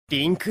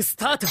リンクス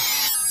タート。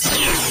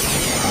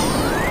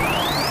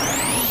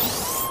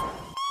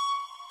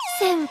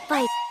先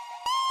輩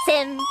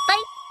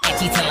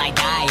Itchy till I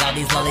die, all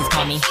these lollies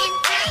call me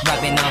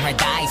Rubbing on her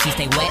thighs, she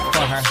stay wet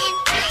for her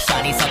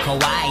Shawty so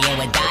kawaii and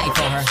would die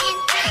for her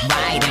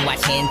Ride and watch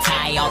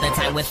hentai all the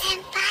time with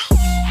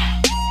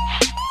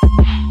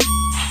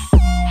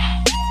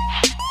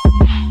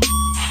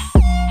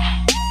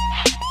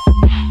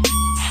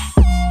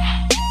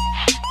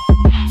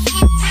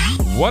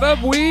What up,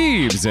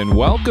 Weebs, and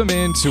welcome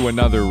into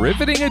another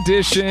riveting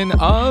edition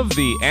of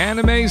the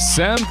Anime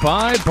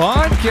Senpai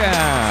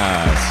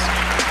Podcast.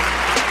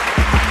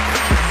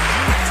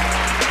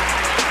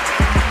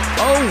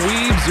 Oh,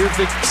 Weebs, your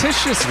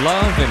fictitious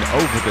love and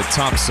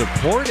over-the-top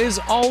support is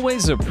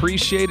always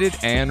appreciated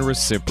and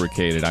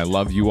reciprocated. I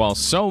love you all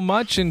so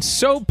much and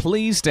so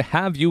pleased to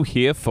have you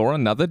here for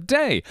another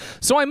day.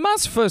 So I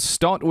must first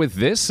start with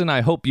this, and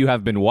I hope you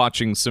have been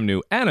watching some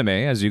new anime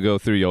as you go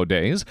through your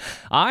days.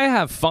 I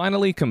have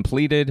finally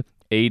completed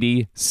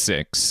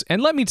 86.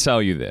 And let me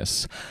tell you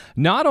this,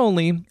 not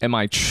only am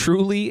I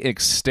truly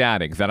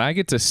ecstatic that I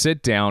get to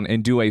sit down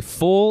and do a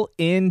full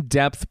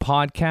in-depth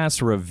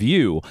podcast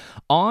review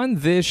on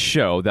this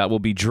show that will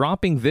be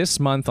dropping this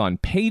month on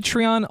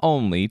Patreon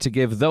only to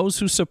give those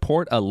who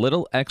support a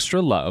little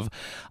extra love,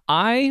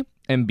 I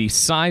am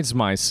besides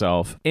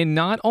myself in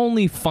not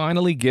only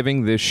finally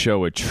giving this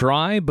show a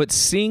try, but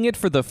seeing it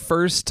for the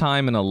first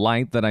time in a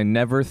light that I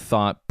never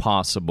thought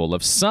possible,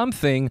 of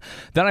something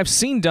that I've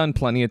seen done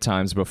plenty of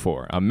times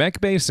before. A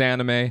mech-based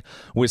anime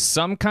with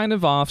some kind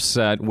of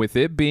offset, with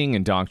it being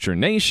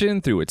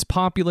indoctrination through its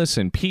populace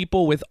and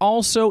people, with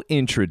also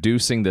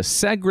introducing the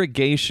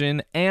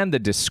segregation and the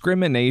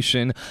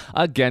discrimination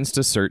against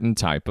a certain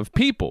type of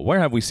people. Where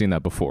have we seen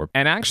that before?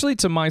 And actually,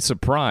 to my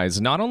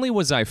surprise, not only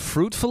was I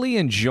fruitfully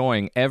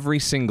enjoying every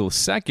single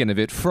second of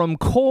it from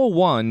Core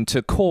 1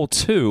 to Core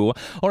 2,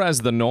 or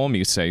as the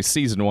normies say,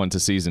 Season 1 to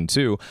Season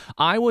 2,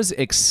 I was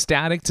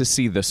ecstatic to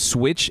see the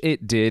switch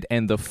it did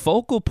and the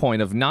focal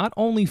point of not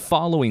only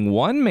following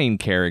one main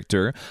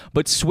character,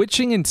 but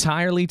switching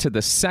entirely to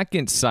the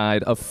second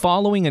side of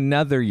following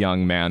another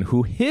young man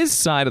who his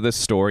side of the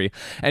story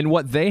and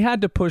what they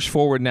had to push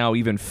forward now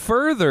even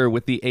further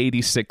with the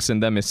 86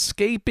 and them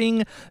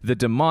escaping the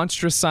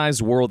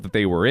demonstracized world that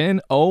they were in.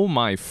 Oh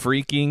my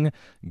freaking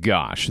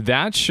gosh.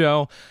 That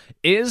show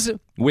is,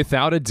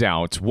 without a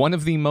doubt, one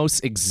of the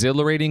most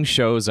exhilarating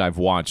shows I've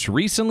watched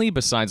recently,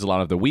 besides a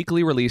lot of the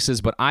weekly releases,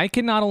 but I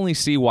can not only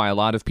see why a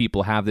lot of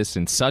people have this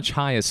in such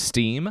high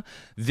esteem.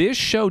 This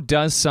show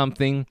does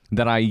something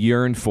that I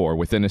yearn for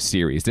within a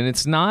series, and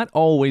it's not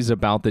always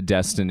about the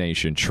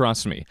destination.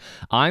 Trust me,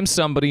 I'm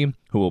somebody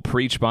who will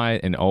preach by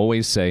it and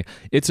always say,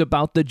 it's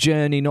about the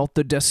journey, not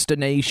the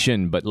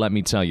destination. But let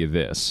me tell you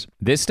this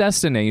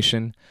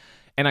destination,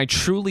 and I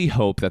truly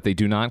hope that they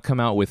do not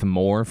come out with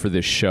more for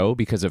this show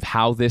because of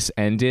how this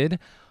ended,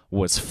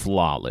 was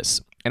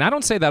flawless. And I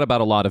don't say that about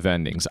a lot of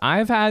endings.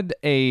 I've had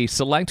a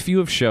select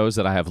few of shows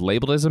that I have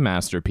labeled as a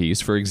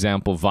masterpiece. For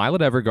example,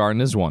 Violet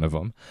Evergarden is one of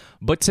them.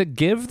 But to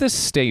give the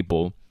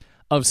staple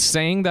of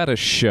saying that a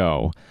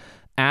show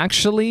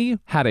actually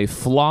had a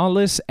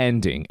flawless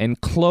ending and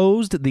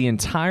closed the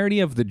entirety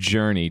of the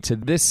journey to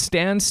this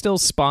standstill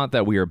spot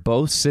that we are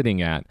both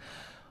sitting at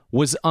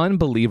was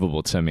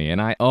unbelievable to me.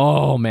 And I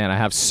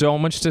have so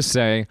much to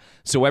say.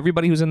 So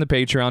everybody who's in the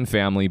Patreon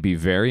family, be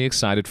very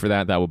excited for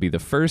that. That will be the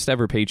first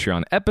ever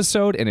Patreon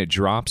episode, and it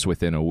drops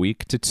within a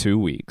week to 2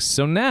 weeks.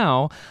 So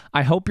now,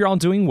 I hope you're all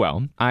doing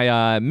well.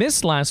 I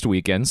missed last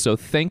weekend, so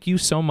thank you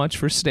so much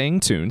for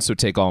staying tuned. So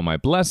take all my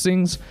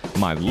blessings,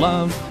 my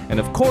love, and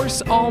of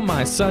course, all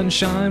my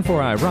sunshine,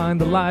 for I ride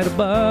the light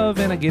above,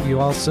 and I give you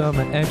all some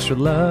extra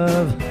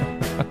love.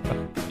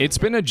 It's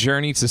been a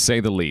journey, to say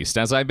the least,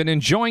 as I've been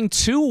enjoying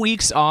 2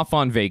 weeks off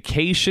on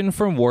vacation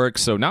from work.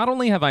 So not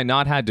only have I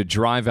not had to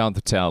drive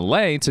out to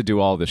LA to do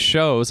all the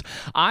shows,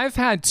 I've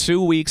had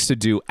 2 weeks to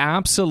do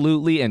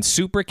absolutely and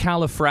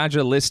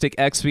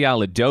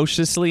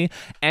supercalifragilisticexpialidociously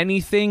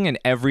anything and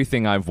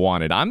everything I've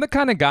wanted. I'm the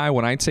kind of guy,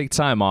 when I take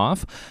time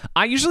off,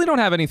 I usually don't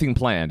have anything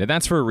planned, and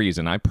that's for a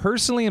reason. I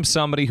personally am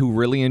somebody who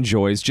really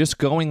enjoys just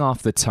going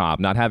off the top,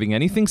 not having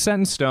anything set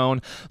in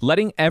stone,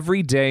 letting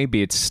every day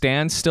be its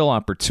standstill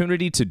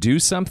opportunity to do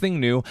something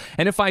new.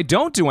 And if I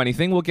don't do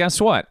anything, well,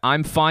 guess what?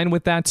 I'm fine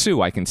with that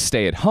too. I can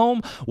stay at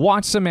home,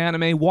 watch some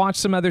anime, watch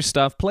some other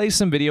stuff, play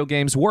some video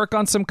games, work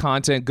on some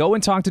content, go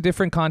and talk to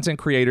different content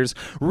creators,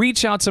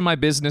 reach out to my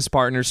business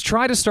partners,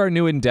 try to start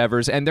new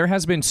endeavors. And there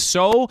has been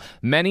so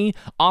many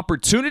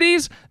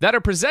opportunities that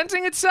are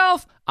presenting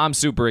itself. I'm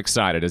super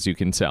excited, as you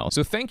can tell.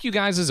 So thank you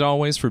guys, as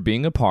always, for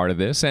being a part of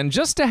this. And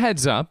just a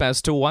heads up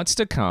as to what's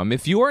to come,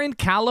 if you are in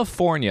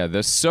California, the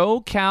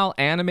SoCal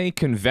Anime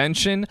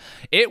Convention,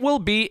 it will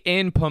be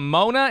in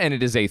Pomona, and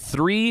it is a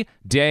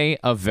 3-day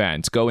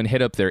event. Go and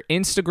hit up their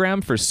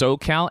Instagram for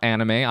SoCal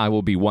Anime. I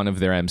will be one of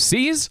their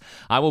MCs.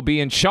 I will be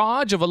in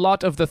charge of a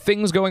lot of the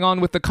things going on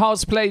with the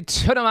cosplay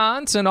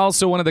tournament, and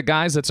also one of the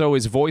guys that's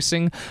always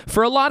voicing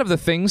for a lot of the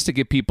things to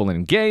get people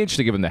engaged,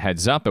 to give them the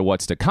heads up at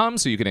what's to come,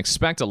 so you can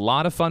expect a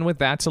lot of of fun with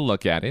that to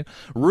look at it.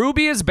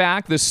 Ruby is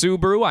back, the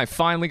Subaru. I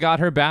finally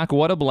got her back.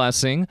 What a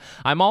blessing.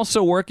 I'm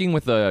also working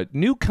with a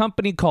new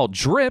company called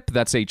Drip.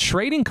 That's a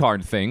trading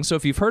card thing. So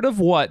if you've heard of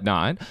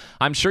Whatnot,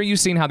 I'm sure you've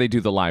seen how they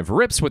do the live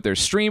rips with their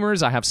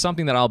streamers. I have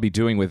something that I'll be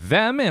doing with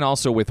them and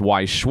also with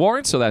Y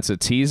Schwartz. So that's a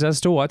tease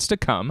as to what's to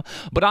come.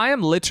 But I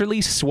am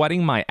literally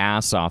sweating my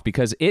ass off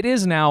because it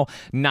is now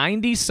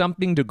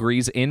 90-something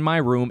degrees in my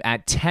room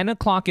at 10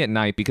 o'clock at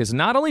night because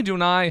not only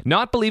do I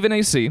not believe in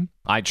AC,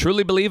 I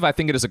truly believe I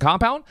think it is a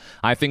compound.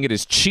 I think it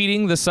is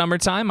cheating the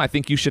summertime. I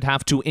think you should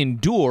have to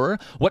endure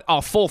what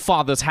our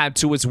forefathers had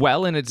to as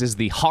well, and it is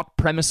the hot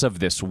premise of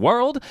this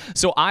world.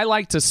 So I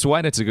like to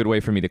sweat. It's a good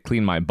way for me to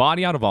clean my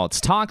body out of all its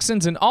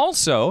toxins and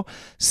also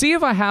see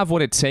if I have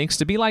what it takes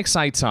to be like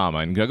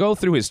Saitama and go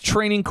through his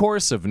training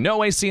course of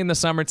no AC in the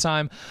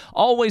summertime,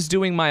 always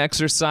doing my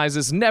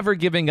exercises, never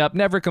giving up,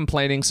 never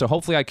complaining. So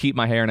hopefully I keep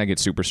my hair and I get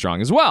super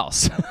strong as well.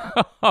 So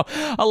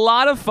a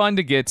lot of fun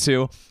to get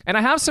to, and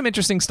I have some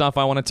interesting stuff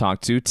I want to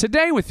talk to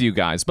today with you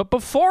guys. But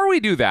before we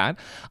do that,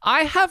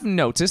 I have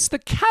noticed the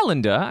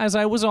calendar, as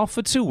I was off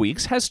for 2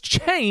 weeks, has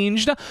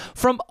changed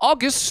from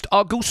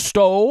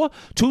Augusto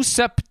to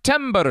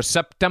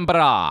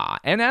September.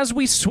 And as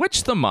we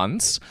switch the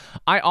months,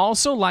 I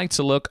also like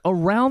to look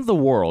around the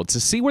world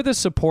to see where the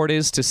support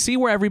is, to see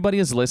where everybody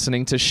is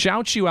listening, to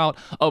shout you out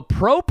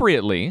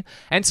appropriately,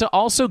 and to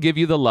also give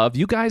you the love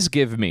you guys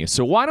give me.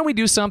 So why don't we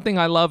do something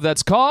I love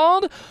that's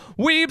called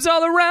Weebs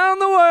All Around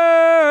the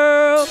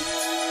World.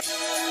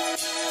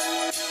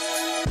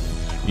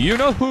 You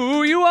know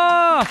who you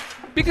are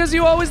because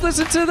you always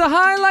listen to the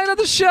highlight of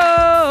the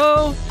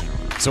show.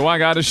 So I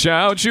gotta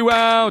shout you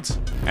out.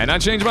 And I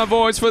changed my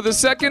voice for the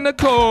second to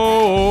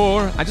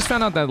core. I just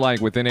found out that,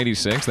 like, within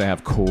 86, they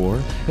have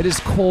core. It is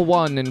core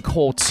 1 and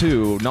core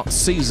 2, not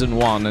season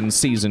 1 and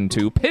season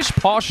 2. Pish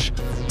posh,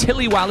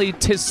 tilly wally,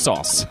 tis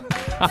sauce.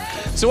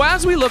 So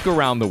as we look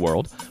around the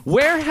world,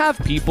 where have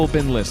people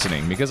been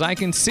listening? Because I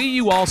can see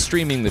you all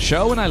streaming the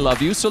show, and I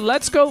love you. So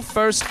let's go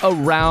first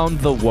around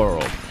the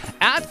world.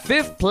 At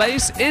 5th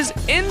place is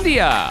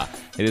India.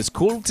 It is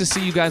cool to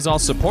see you guys all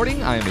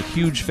supporting. I am a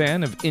huge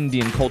fan of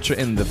Indian culture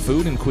in the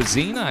food and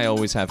cuisine. I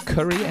always have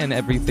curry and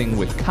everything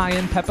with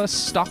cayenne pepper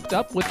stocked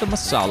up with the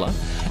masala.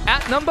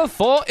 At number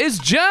 4 is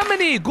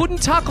Germany. Guten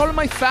Tag, all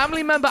my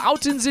family member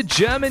out in the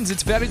Germans.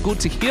 It's very good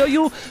to hear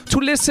you, to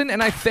listen,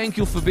 and I thank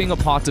you for being a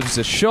part of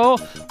the show.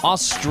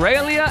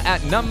 Australia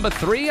at number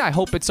 3. I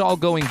hope it's all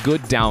going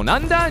good down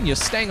under and you're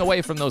staying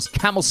away from those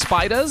camel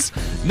spiders.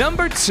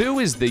 Number 2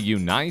 is the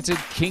United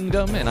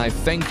Kingdom, and I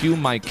thank you,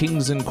 my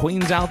kings and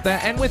queens out there.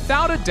 And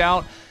without a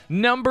doubt,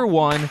 number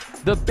 1,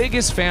 the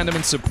biggest fandom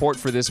and support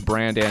for this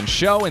brand and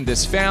show and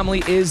this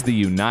family is the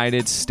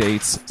United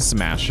States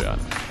Smasher.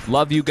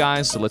 Love you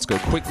guys, so let's go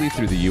quickly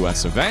through the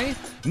US of A.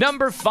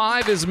 Number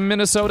 5 is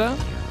Minnesota.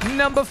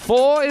 Number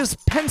 4 is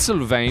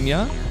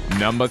Pennsylvania.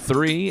 Number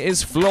 3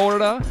 is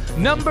Florida.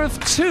 Number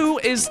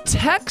 2 is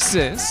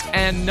Texas.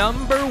 And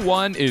number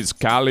 1 is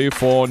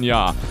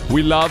California.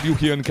 We love you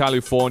here in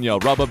California.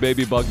 Rubber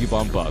baby buggy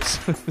bumpers.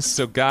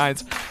 So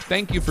guys,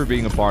 thank you for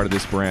being a part of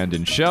this brand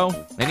and show.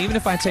 And even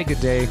if I take a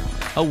day,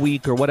 a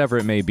week, or whatever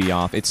it may be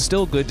off, it's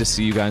still good to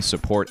see you guys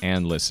support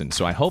and listen.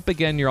 So I hope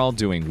again you're all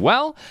doing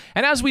well.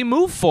 And as we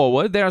move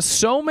forward, there are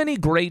so many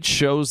great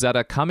shows that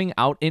are coming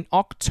out in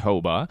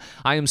October.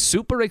 I am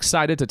super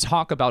excited to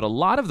talk about a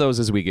lot of those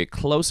as we get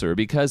closer,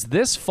 because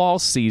this fall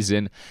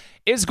season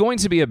is going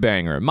to be a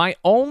banger. My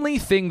only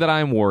thing that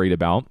I'm worried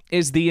about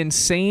is the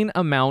insane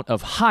amount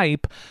of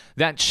hype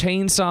that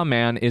Chainsaw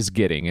Man is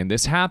getting. And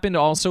this happened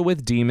also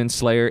with Demon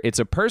Slayer. It's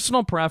a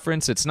personal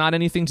preference. It's not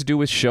anything to do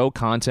with show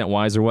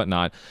content-wise or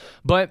whatnot.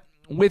 But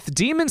with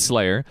Demon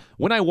Slayer,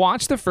 when I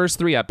watched the first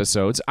 3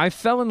 episodes, I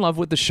fell in love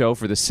with the show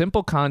for the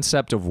simple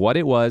concept of what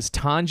it was.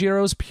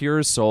 Tanjiro's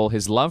pure soul,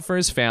 his love for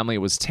his family,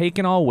 was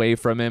taken all away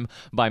from him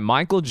by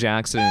Michael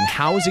Jackson, and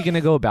how is he going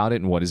to go about it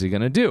and what is he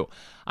going to do?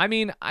 I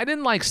mean, I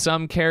didn't like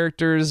some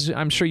characters.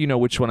 I'm sure you know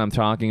which one I'm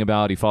talking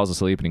about. He falls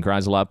asleep and he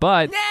cries a lot,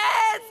 but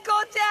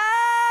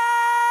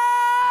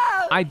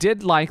I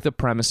did like the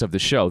premise of the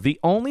show. The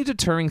only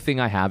deterring thing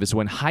I have is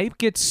when hype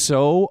gets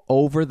so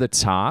over the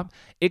top,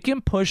 it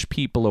can push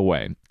people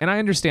away. And I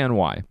understand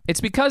why.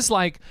 It's because,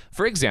 like,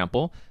 for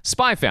example,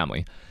 Spy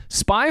Family.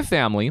 Spy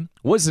Family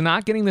was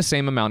not getting the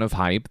same amount of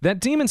hype that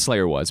Demon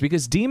Slayer was,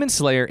 because Demon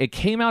Slayer, it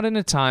came out in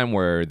a time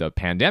where the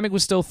pandemic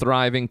was still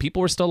thriving,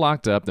 people were still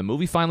locked up, the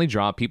movie finally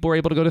dropped, people were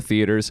able to go to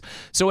theaters,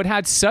 so it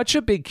had such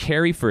a big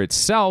carry for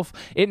itself.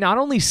 It not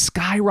only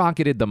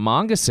skyrocketed the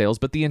manga sales,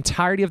 but the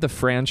entirety of the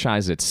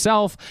franchise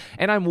itself,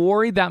 and I'm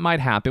worried that might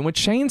happen with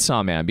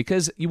Chainsaw Man,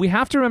 because we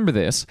have to remember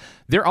this,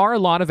 there are a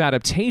lot of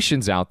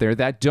adaptations out there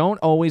that don't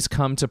always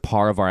come to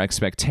par of our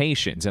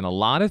expectations, and a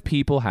lot of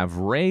people have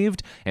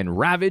raved and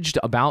ravaged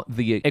about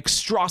the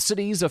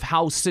extrosities of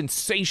how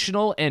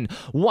sensational and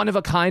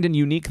one-of-a-kind and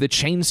unique the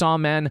Chainsaw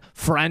Man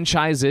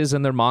franchise is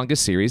in their manga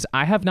series,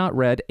 I have not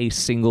read a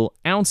single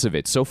ounce of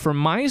it. So for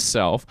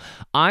myself,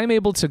 I'm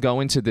able to go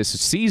into this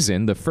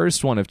season, the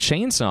first one of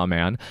Chainsaw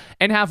Man,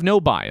 and have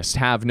no bias,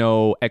 have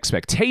no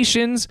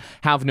expectations,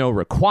 have no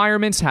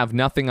requirements, have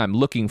nothing I'm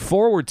looking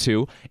forward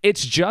to.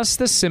 It's just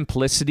the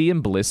simplicity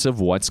and bliss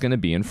of what's going to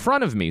be in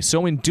front of me.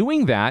 So in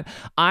doing that,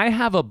 I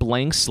have a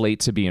blank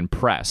slate to be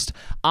impressed.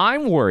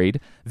 I'm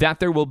worried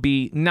that there will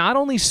be not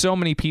only so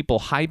many people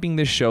hyping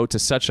this show to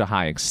such a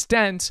high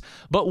extent,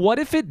 but what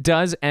if it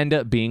does end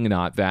up being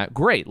not that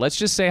great? Let's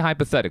just say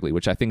hypothetically,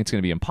 which I think it's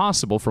going to be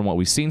impossible from what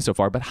we've seen so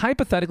far, but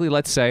hypothetically,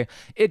 let's say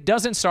it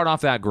doesn't start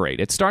off that great.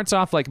 It starts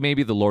off like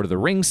maybe the Lord of the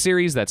Rings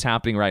series that's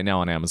happening right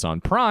now on Amazon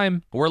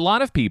Prime, where a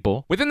lot of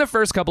people, within the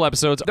first couple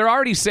episodes, they're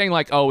already saying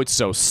like, oh, it's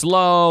so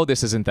slow,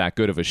 this isn't that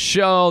good of a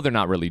show, they're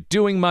not really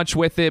doing much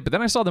with it. But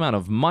then I saw the amount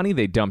of money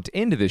they dumped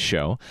into this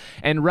show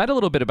and read a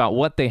little bit about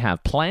what they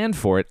have planned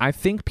for it. I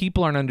think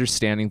people aren't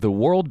understanding the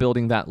world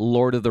building that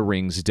Lord of the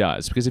Rings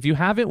does. Because if you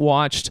haven't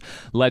watched,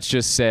 let's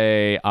just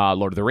say,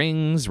 Lord of the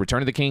Rings,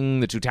 Return of the King,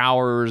 The Two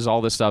Towers,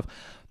 all this stuff,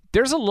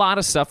 there's a lot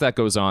of stuff that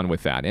goes on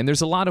with that, and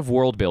there's a lot of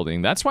world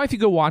building. That's why if you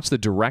go watch the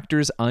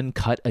director's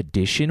uncut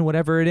edition,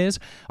 whatever it is,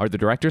 or the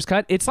director's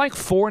cut, it's like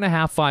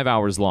 4.5, 5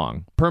 hours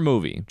long per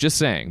movie. Just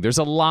saying. There's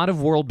a lot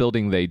of world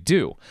building they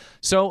do.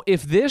 So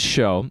if this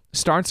show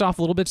starts off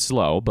a little bit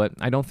slow, but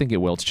I don't think it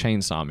will, it's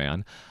Chainsaw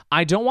Man,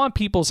 I don't want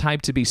people's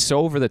hype to be so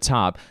over the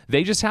top.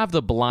 They just have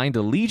the blind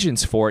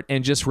allegiance for it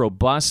and just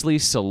robustly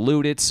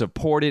salute it,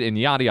 support it, and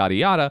yada, yada,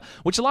 yada,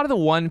 which a lot of the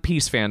One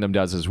Piece fandom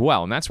does as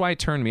well. And that's why it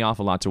turned me off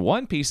a lot to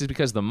One Piece, is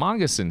because the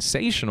manga's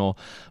sensational,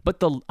 but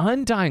the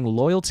undying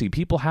loyalty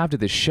people have to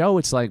this show,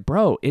 it's like,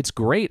 bro, it's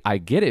great, I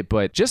get it,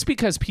 but just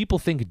because people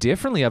think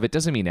differently of it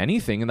doesn't mean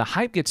anything, and the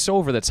hype gets so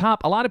over the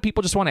top, a lot of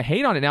people just want to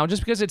hate on it now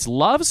just because it's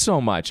loved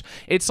so much.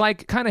 It's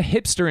like kind of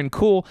hipster and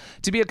cool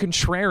to be a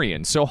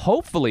contrarian. So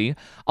hopefully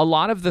a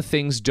lot of the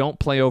things don't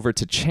play over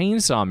to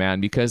Chainsaw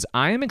Man, because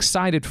I am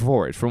excited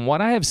for it. From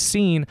what I have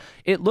seen,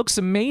 it looks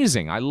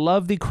amazing. I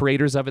love the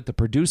creators of it, the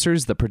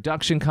producers, the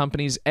production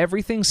companies.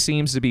 Everything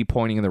seems to be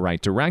pointing in the right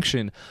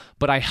direction,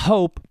 but I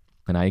hope,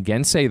 and I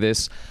again say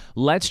this,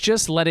 let's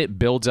just let it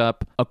build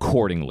up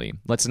accordingly.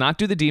 Let's not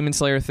do the Demon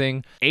Slayer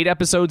thing. 8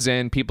 episodes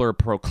in, people are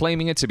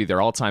proclaiming it to be their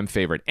all-time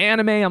favorite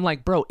anime. I'm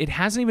like, bro, it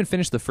hasn't even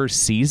finished the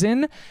first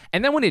season.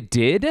 And then when it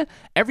did,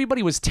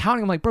 everybody was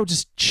touting. I'm like, bro,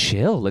 just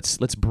chill. Let's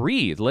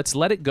breathe. Let's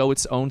let it go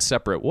its own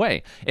separate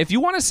way. If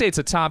you want to say it's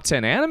a top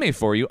 10 anime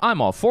for you,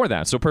 I'm all for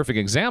that. So perfect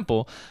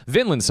example,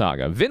 Vinland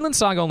Saga. Vinland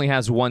Saga only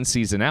has 1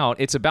 season out.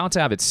 It's about to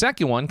have its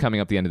second one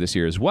coming up the end of this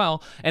year as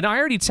well. And I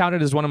already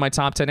touted it as one of my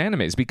top 10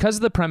 animes because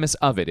of the premise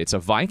of it. It's a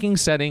Viking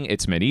setting,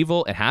 it's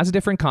medieval, it has a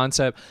different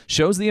concept,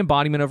 shows the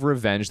embodiment of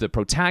revenge, the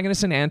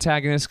protagonist and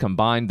antagonist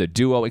combined, the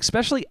duo,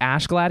 especially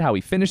Ashglad, how he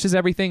finishes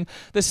everything,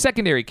 the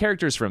secondary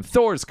characters from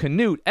Thor's,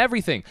 Canute,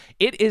 everything.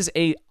 It is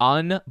a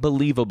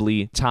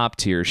unbelievably top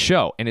tier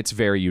show, and it's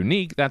very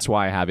unique. That's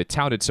why I have it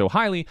touted so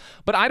highly,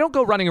 but I don't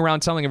go running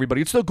around telling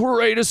everybody it's the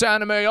greatest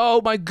anime,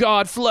 oh my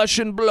god, flesh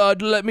and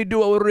blood, let me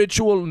do a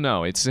ritual.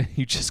 No, it's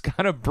you just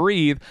gotta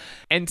breathe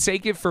and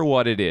take it for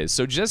what it is.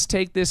 So just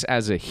take this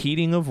as a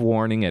heeding of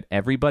warning at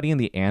everybody in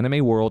the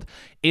anime world.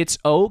 It's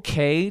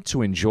okay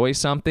to enjoy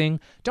something.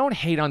 Don't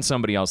hate on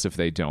somebody else if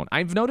they don't.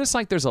 I've noticed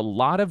like there's a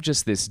lot of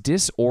just this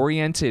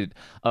disoriented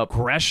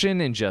aggression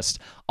and just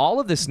all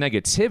of this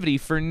negativity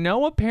for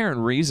no apparent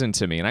reason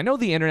to me. And I know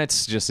the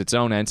internet's just its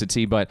own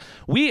entity, but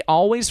we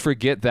always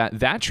forget that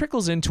that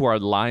trickles into our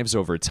lives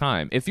over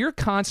time. If you're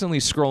constantly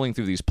scrolling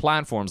through these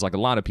platforms like a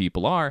lot of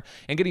people are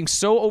and getting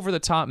so over the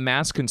top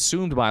mass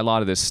consumed by a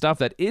lot of this stuff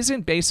that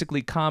isn't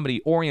basically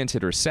comedy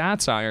oriented or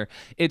satire,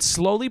 it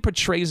slowly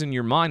portrays in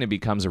your mind and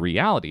becomes a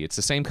reality. It's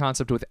the same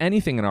concept with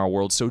anything in our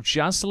world, so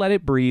just let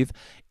it breathe,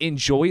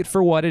 enjoy it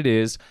for what it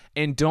is,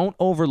 and don't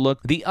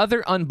overlook the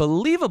other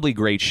unbelievably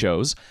great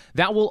shows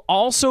that will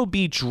also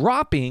be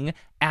dropping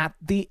at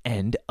the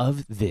end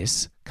of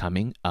this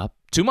coming up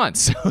 2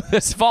 months,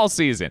 this fall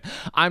season.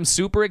 I'm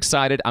super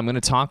excited. I'm going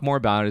to talk more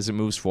about it as it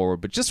moves forward,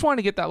 but just wanted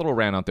to get that little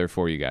rant out there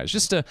for you guys,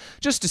 just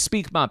to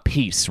speak my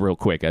piece real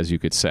quick, as you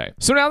could say.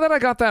 So now that I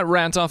got that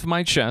rant off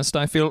my chest,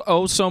 I feel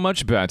oh so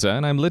much better,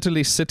 and I'm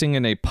literally sitting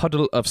in a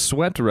puddle of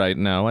sweat right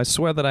now. I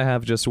swear that I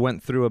have just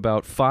went through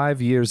about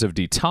 5 years of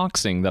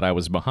detoxing that I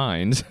was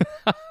behind.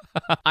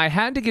 I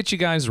had to get you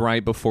guys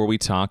right before we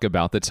talk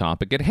about the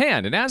topic at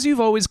hand, and as you've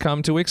always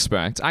come to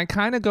expect, I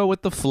kind of go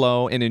with the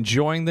flow and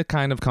enjoying the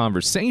kind of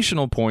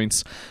conversational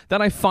points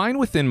that I find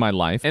within my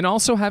life, and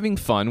also having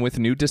fun with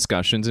new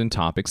discussions and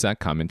topics that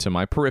come into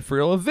my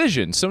peripheral of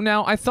vision. So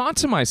now I thought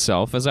to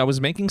myself, as I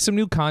was making some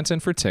new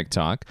content for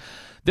TikTok,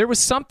 there was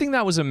something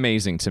that was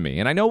amazing to me.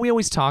 And I know we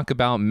always talk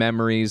about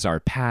memories, our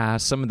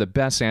past, some of the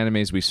best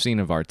animes we've seen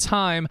of our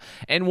time.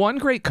 And one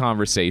great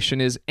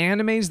conversation is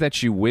animes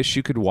that you wish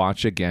you could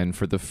watch again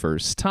for the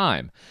first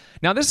time.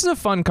 Now, this is a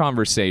fun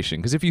conversation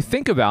because if you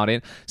think about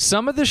it,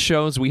 some of the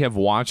shows we have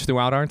watched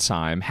throughout our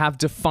time have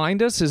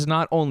defined us as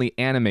not only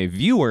anime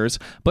viewers,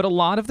 but a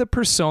lot of the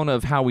persona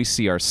of how we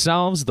see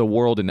ourselves, the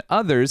world, and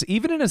others,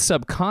 even in a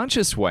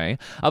subconscious way,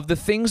 of the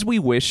things we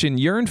wish and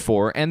yearn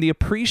for and the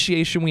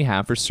appreciation we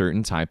have for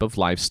certain type of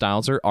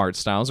lifestyles or art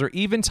styles or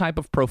even type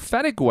of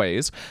prophetic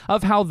ways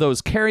of how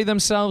those carry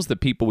themselves, the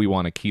people we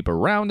want to keep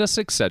around us,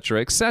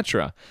 etc.,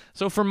 etc.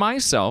 So for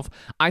myself,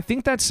 I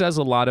think that says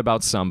a lot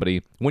about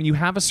somebody when you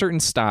have a certain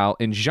style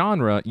and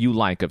genre you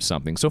like of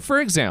something. So for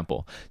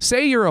example,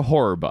 say you're a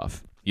horror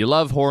buff. You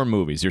love horror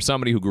movies. You're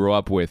somebody who grew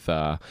up with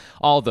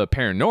all the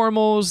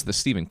Paranormals, the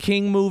Stephen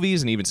King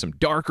movies, and even some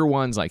darker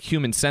ones like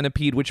Human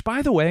Centipede, which,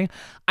 by the way,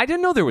 I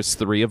didn't know there was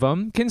 3 of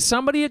them. Can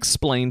somebody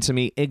explain to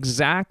me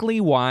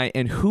exactly why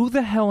and who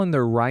the hell in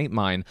their right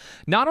mind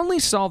not only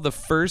saw the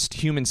first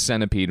Human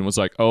Centipede and was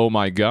like, oh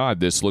my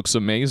God, this looks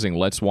amazing,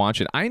 let's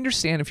watch it. I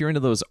understand if you're into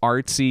those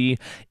artsy,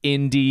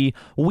 indie,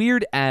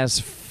 weird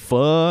as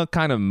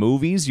kind of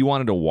movies, you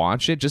wanted to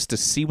watch it just to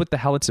see what the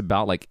hell it's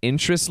about, like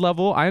interest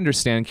level. I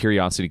understand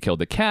curiosity killed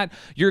the cat.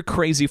 You're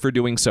crazy for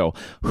doing so.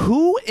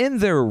 Who in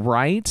their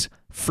right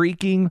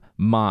freaking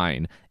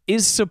mind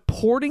is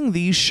supporting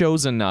these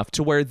shows enough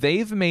to where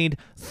they've made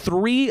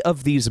 3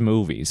 of these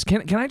movies?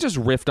 Can I just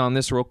riff on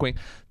this real quick?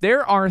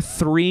 There are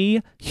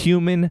 3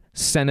 Human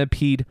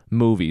Centipede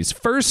movies.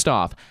 First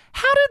off,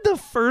 how did the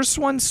first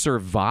one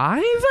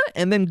survive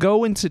and then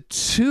go into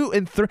 2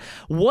 and 3?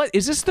 What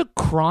is this, the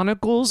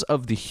Chronicles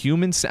of the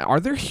Human Are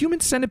there Human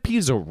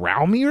Centipedes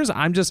around me, or is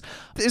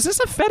this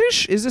a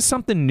fetish? Is this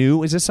something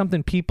new? Is this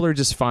something people are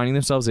just finding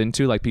themselves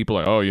into? Like people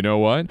are, oh, you know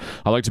what?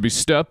 I like to be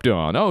stepped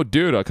on. Oh,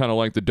 dude, I kind of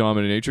like the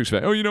dominatrix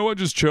fan. Oh, you know what?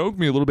 Just choke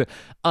me a little bit.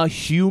 A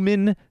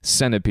Human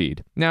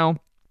Centipede. Now,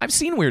 I've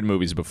seen weird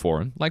movies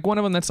before, like one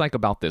of them that's like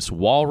about this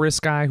walrus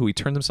guy who he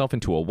turns himself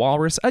into a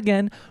walrus.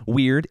 Again,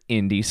 weird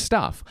indie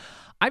stuff.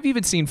 I've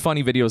even seen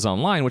funny videos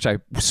online, which I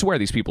swear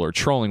these people are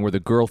trolling, where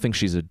the girl thinks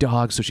she's a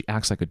dog, so she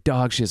acts like a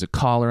dog. She has a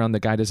collar on. The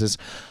guy does this.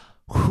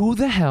 Who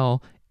the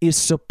hell is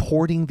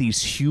supporting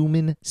these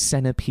Human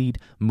Centipede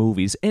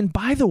movies? And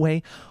by the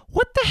way,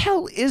 what the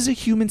hell is a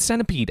Human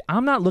Centipede?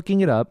 I'm not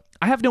looking it up.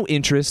 I have no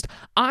interest.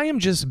 I am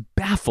just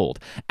baffled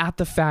at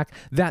the fact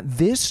that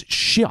this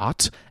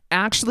shot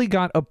actually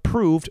got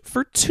approved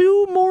for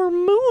 2 more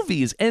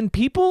movies. And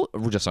people,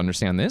 just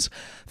understand this,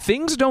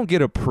 things don't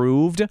get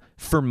approved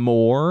for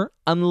more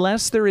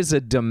unless there is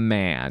a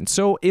demand.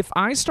 So if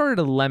I started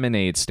a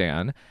lemonade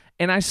stand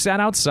and I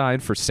sat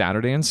outside for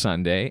Saturday and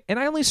Sunday, and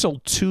I only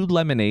sold 2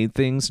 lemonade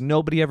things,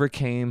 nobody ever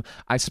came,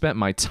 I spent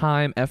my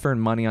time, effort,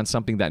 and money on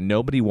something that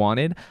nobody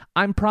wanted,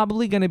 I'm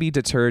probably going to be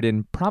deterred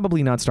and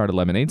probably not start a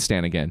lemonade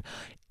stand again.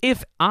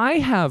 If I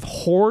have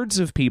hordes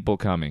of people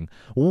coming,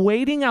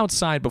 waiting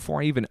outside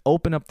before I even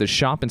open up the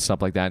shop and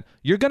stuff like that,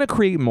 you're going to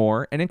create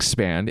more and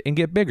expand and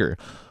get bigger.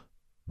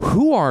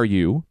 Who are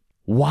you?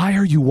 Why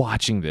are you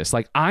watching this?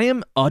 Like, I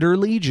am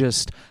utterly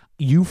just,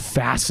 you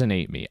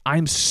fascinate me.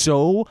 I'm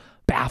so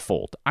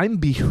baffled. I'm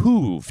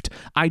behooved.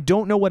 I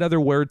don't know what other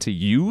word to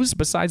use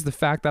besides the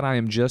fact that I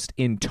am just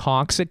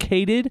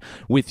intoxicated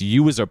with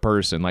you as a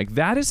person. Like,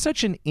 that is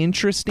such an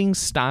interesting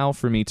style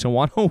for me to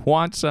want to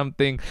watch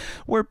something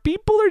where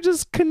people are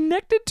just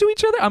connected to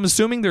each other. I'm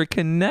assuming they're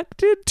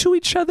connected to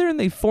each other and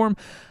they form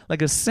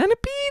like a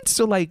centipede.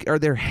 So like, are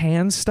their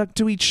hands stuck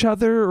to each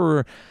other,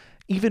 or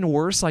even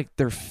worse, like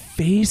their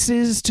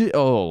faces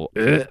to,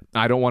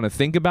 I don't want to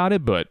think about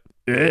it, but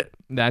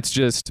that's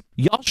just,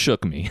 y'all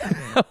shook me.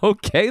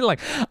 Okay, like,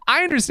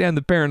 I understand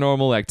the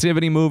Paranormal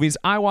Activity movies.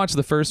 I watched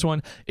the first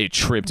one. It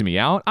tripped me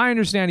out. I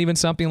understand even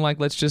something like,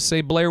 let's just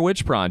say, Blair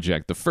Witch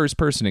Project, the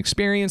first-person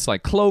experience,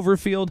 like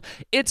Cloverfield.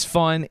 It's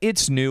fun.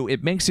 It's new.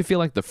 It makes you feel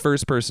like the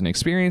first-person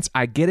experience.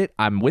 I get it.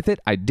 I'm with it.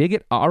 I dig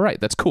it. All right,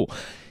 that's cool.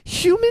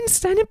 Human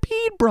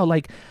Centipede, bro,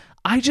 like,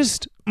 I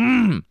just,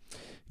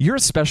 you're a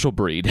special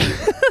breed.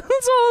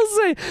 That's all I'll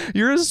say.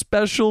 You're a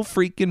special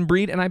freaking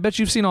breed, and I bet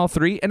you've seen all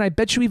 3, and I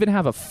bet you even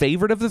have a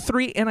favorite of the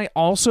 3, and I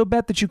also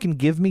bet that you can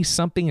give me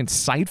something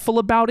insightful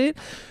about it.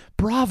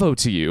 Bravo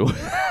to you.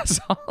 That's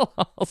all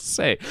I'll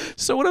say.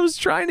 So what I was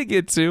trying to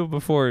get to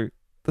before,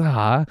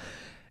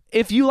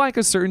 if you like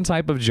a certain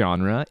type of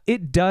genre,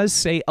 it does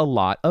say a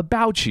lot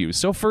about you.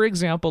 So, for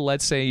example,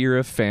 let's say you're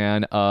a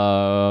fan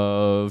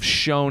of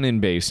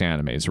shonen-based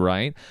animes,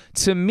 right?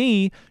 To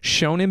me,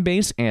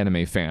 shonen-based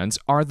anime fans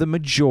are the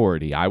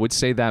majority. I would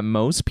say that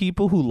most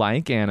people who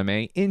like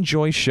anime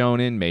enjoy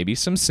shonen, maybe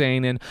some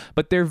seinen,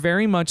 but they're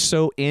very much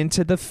so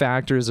into the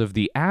factors of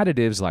the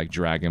additives like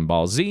Dragon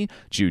Ball Z,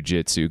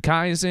 Jujutsu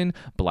Kaisen,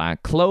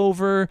 Black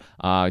Clover,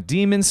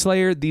 Demon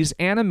Slayer, these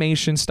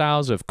animation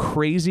styles of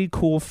crazy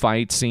cool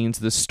fight scenes.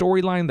 The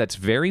storyline that's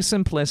very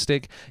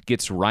simplistic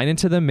gets right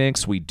into the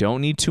mix. We don't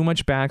need too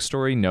much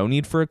backstory. No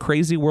need for a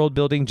crazy world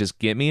building. Just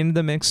get me into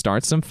the mix,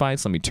 start some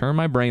fights, let me turn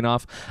my brain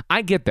off.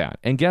 I get that.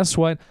 And guess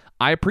what?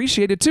 I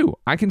appreciate it too.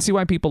 I can see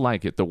why people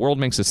like it. The world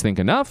makes us think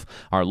enough.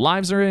 Our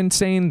lives are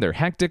insane. They're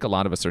hectic. A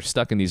lot of us are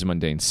stuck in these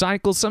mundane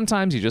cycles.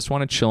 Sometimes you just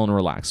want to chill and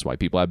relax. That's why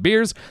people have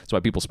beers. That's why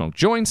people smoke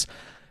joints.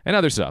 and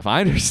other stuff.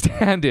 I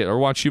understand it. Or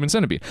watch Human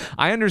Centipede.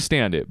 I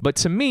understand it. But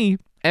to me,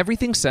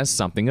 everything says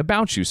something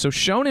about you. So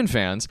shonen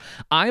fans,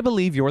 I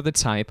believe you're the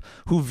type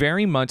who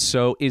very much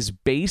so is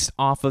based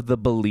off of the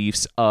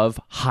beliefs of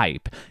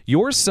hype.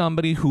 You're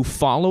somebody who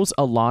follows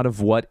a lot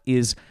of what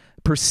is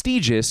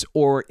prestigious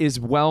or is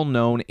well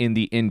known in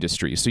the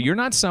industry. So you're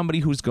not somebody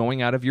who's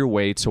going out of your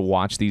way to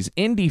watch these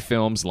indie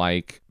films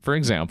like, for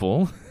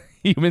example,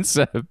 Human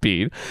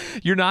Centipede.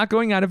 You're not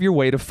going out of your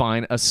way to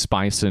find a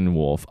Spice and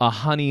Wolf, a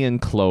Honey and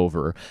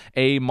Clover,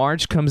 a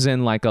March Comes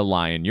In Like a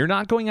Lion. You're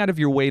not going out of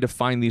your way to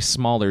find these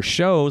smaller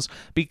shows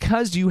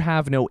because you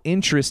have no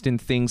interest in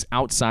things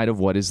outside of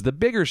what is the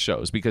bigger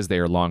shows, because they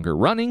are longer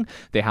running,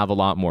 they have a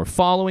lot more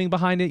following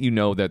behind it. You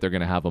know that they're going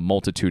to have a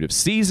multitude of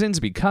seasons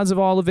because of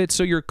all of it,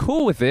 so you're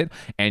cool with it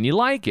and you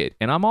like it.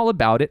 And I'm all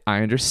about it.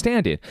 I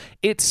understand it.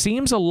 It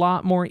seems a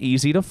lot more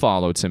easy to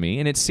follow to me,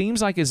 and it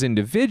seems like as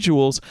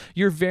individuals,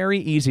 you're very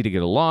easy to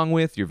get along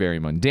with. You're very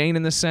mundane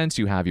in the sense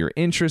you have your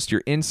interests,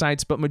 your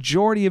insights, but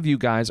majority of you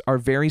guys are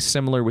very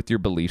similar with your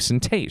beliefs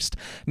and taste.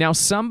 Now,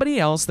 somebody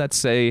else that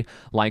say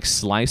like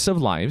slice of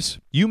lives,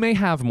 you may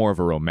have more of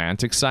a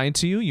romantic side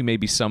to you. You may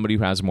be somebody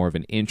who has more of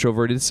an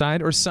introverted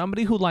side, or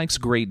somebody who likes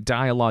great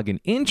dialogue and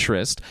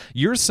interest.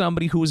 You're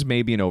somebody who is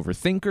maybe an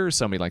overthinker,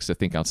 somebody likes to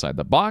think outside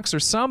the box, or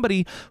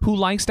somebody who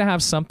likes to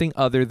have something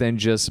other than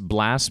just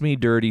blast me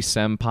dirty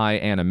senpai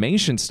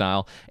animation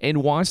style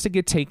and wants to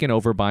get taken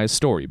over by a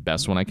story.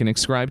 Best one I can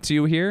describe to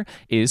you here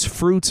is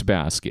Fruits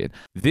Basket.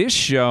 This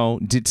show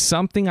did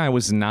something I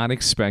was not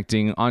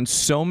expecting on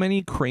so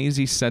many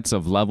crazy sets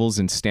of levels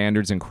and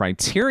standards and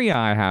criteria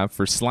I have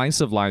for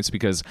slice of lives,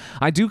 because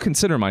I do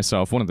consider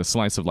myself one of the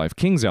slice of life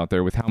kings out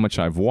there with how much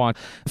I've watched.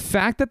 The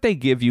fact that they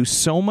give you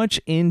so much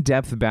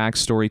in-depth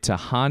backstory to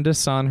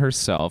Honda-san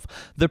herself,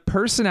 the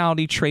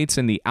personality traits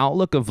and the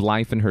outlook of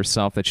life in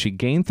herself that she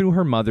gained through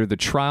her mother, the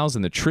trials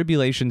and the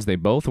tribulations they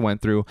both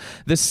went through,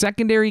 the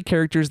secondary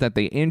characters that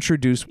they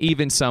introduced,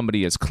 even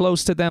somebody as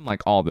close to them,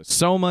 like all the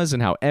Somas,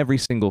 and how every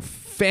single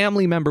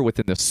family member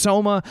within the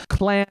Soma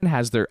clan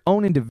has their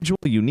own individual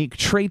unique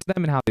trait to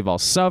them, and how they've all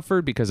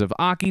suffered because of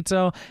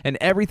Akito and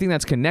everything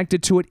that's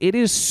connected to it. It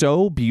is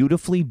so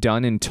beautifully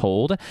done and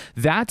told.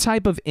 That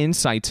type of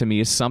insight to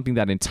me is something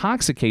that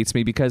intoxicates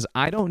me, because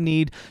I don't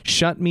need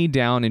shut me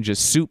down and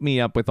just soup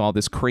me up with all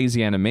this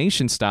crazy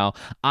animation style.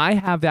 I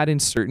have that in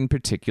certain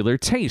particular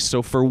tastes.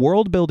 So for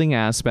world building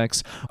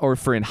aspects, or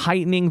for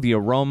heightening the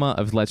aroma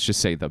of, let's just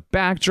say, the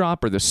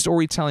backdrop or the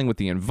storytelling with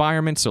the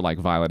environment, so like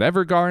Violet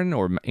Evergarden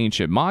or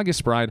Ancient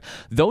Magus Bride,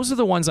 those are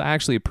the ones I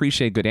actually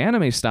appreciate good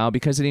anime style,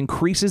 because it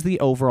increases the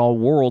overall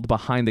world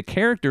behind the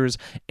characters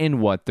and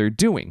what they're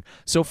doing.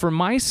 So for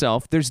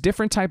myself, there's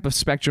different type of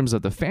spectrums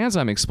of the fans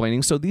I'm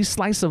explaining. So these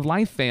slice of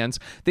life fans,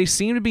 they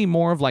seem to be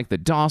more of like the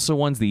docile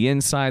ones, the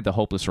inside, the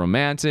hopeless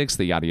romantics,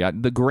 the yada yada,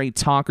 the great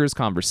talkers,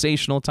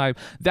 conversational type.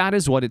 That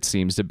is what it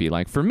seems to be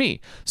like for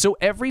me. So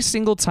every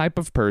single type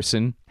of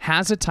person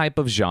has a type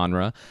of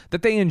genre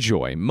that they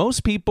enjoy.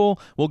 Most people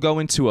will go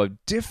into a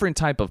different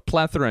type of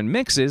plethora and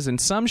mixes, and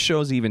some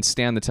shows even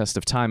stand the test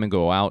of time and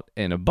go out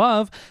and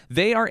above.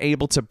 They are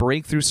able to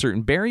break through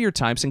certain barrier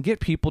types and get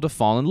people to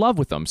fall in love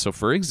with them. So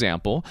for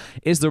example,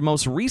 is the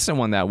most recent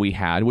one that we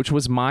had, which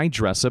was My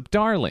Dress Up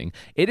Darling.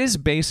 It is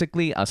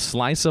basically a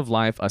slice of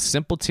life, a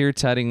simple tier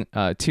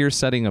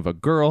setting of a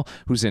girl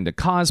who's into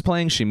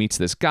cosplaying. She meets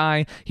this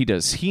guy, he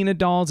does Hina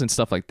dolls and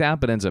stuff like that,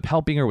 but ends up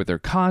helping her with her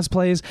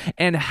cosplays.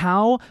 And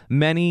how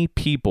many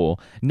people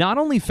not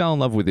only fell in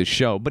love with this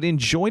show, but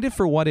enjoyed it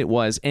for what it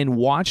was and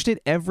watched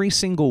it every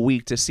single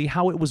week to see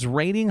how it was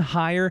rating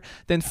higher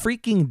than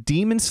freaking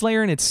Demon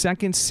Slayer in its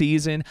second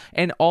season,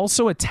 and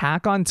also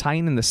Attack on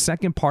Titan in the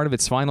second part of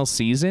its final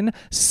season.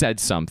 Said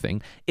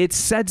something. It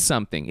said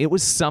something. It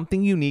was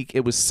something unique.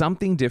 It was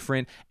something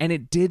different, and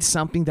it did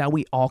something that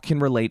we all can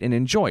relate and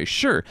enjoy.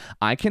 Sure,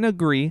 I can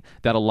agree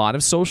that a lot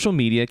of social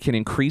media can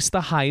increase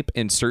the hype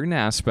in certain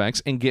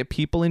aspects and get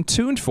people in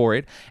tune for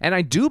it, and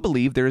I do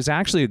believe there is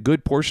actually a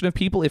good portion of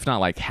people, if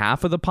not like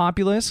half of the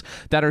populace,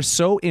 that are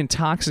so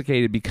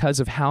intoxicated because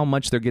of how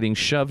much they're getting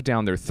shoved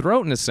down their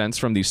throat, in a sense,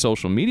 from these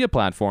social media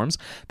platforms,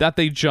 that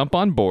they jump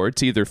on board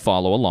to either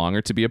follow along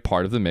or to be a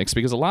part of the mix,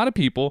 because a lot of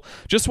people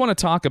just want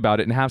to talk about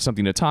it and have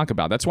something to talk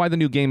about. That's why the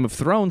new Game of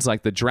Thrones,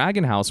 like the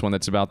Dragon House one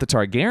that's about the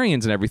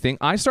Targaryens and everything,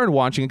 I started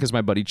watching it because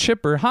my buddy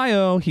Chipper,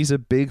 hi-oh, he's a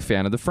big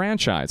fan of the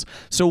franchise.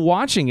 So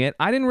watching it,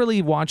 I didn't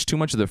really watch too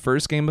much of the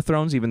first Game of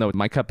Thrones, even though it was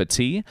my cup of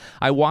tea.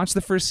 I watched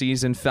the first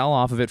season, fell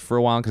off of it for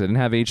a while because I didn't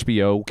have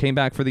HBO, came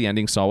back for the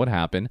ending, saw what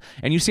happened,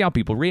 and you see how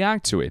people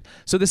react to it.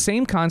 So the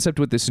same concept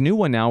with this new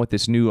one now, with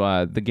this new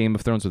the Game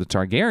of Thrones with the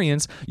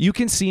Targaryens, you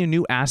can see a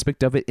new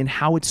aspect of it in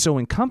how it's so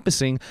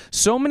encompassing.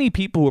 So many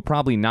people who are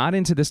probably not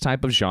into this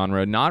type of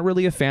genre, not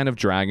really a fan of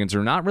dragons,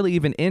 or not really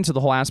even into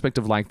the whole aspect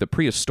of like the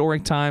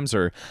prehistoric times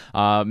or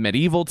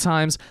medieval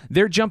times,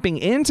 they're jumping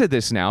into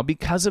this now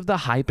because of the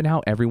hype and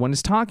how everyone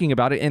is talking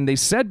about it. And they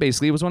said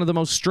basically it was one of the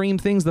most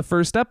streamed things the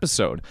first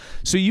episode.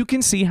 So you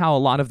can see how a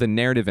lot of the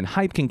narrative and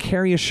hype can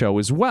carry a show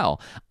as well.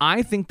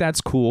 I think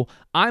that's cool.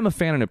 I'm a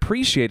fan and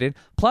appreciate it.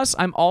 Plus,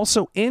 I'm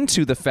also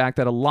into the fact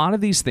that a lot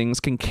of these things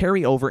can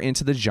carry over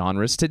into the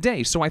genres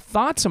today. So I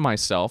thought to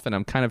myself, and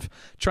I'm kind of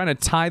trying to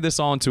tie this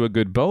all into a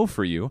good bow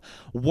for you,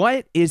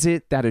 what is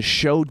it that a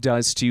show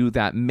does to you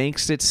that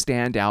makes it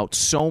stand out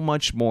so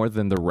much more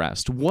than the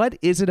rest? What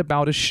is it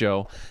about a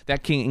show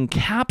that can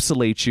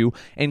encapsulate you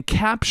and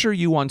capture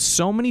you on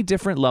so many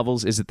different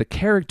levels? Is it the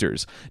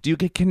characters? Do you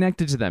get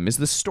connected to them? Is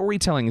the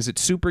storytelling? Is it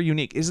super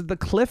unique? Is it the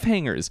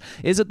cliffhangers?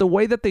 Is it the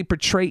way that they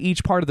portray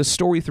each part of the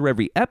story through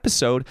every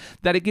episode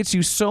that it gets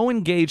you so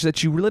engaged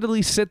that you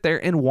literally sit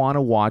there and want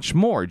to watch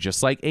more,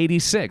 just like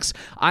 86.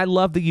 I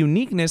love the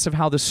uniqueness of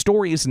how the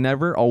stories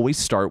never always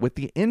start with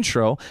the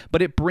intro,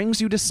 but it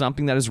brings you to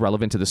something that is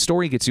relevant to the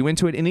story, gets you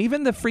into it, and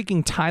even the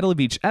freaking title of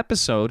each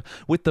episode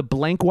with the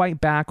blank white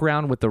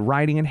background, with the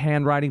writing and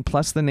handwriting,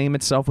 plus the name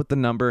itself with the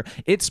number,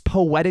 it's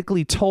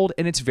poetically told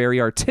and it's very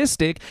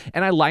artistic,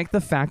 and I like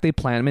the fact they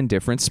plan them in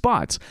different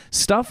spots.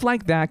 Stuff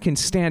like that can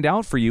stand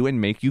out for you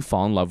and make you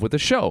fall in love with the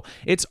show.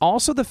 It's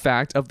also the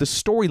fact of the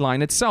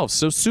storyline itself.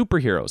 So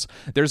superheroes.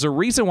 There's a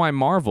reason why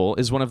Marvel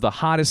is one of the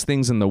hottest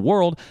things in the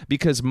world,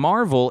 because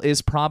Marvel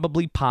is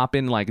probably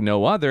popping like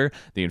no other.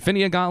 The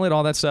Infinity Gauntlet,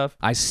 all that stuff.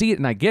 I see it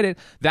and I get it.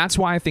 That's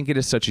why I think it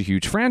is such a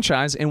huge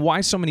franchise and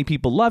why so many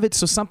people love it.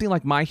 So something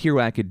like My Hero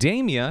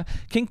Academia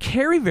can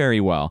carry very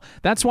well.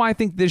 That's why I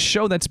think this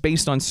show that's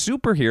based on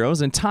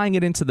superheroes and tying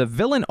it into the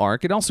villain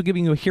arc, and also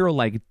giving you a hero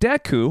like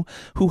Deku,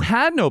 who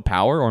had no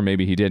power, or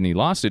maybe he did and he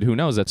lost it. Who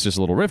knows? That's just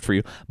a little rift for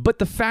you. But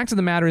the fact of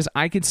the matter is,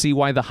 I could see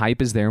why the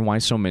hype is there and why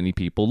so many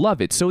people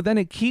love it. So then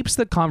it keeps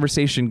the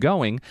conversation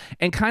going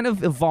and kind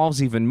of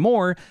evolves even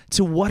more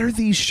to what are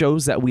these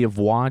shows that we have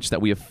watched,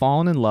 that we have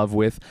fallen in love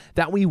with,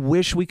 that we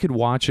wish we could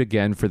watch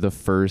again for the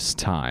first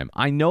time.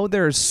 I know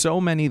there are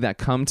so many that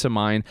come to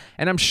mind,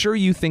 and I'm sure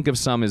you think of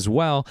some as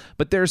well,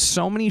 but there's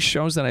so many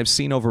shows that I've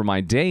seen over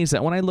my days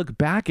that when I look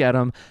back at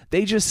them,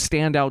 they just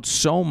stand out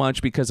so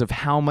much because of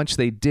how much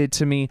they did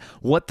to me,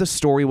 what the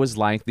story was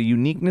like, the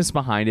uniqueness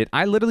behind it.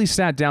 I literally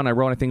sat down, I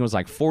wrote, I think it was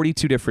like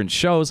 42 different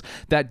shows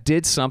that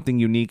did something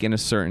unique in a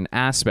certain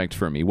aspect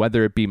for me,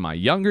 whether it be my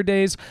younger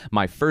days,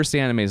 my first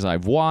animes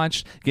I've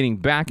watched, getting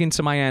back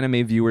into my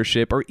anime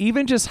viewership, or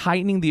even just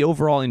heightening the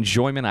overall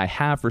enjoyment I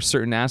have for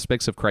certain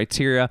aspects of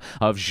criteria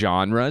of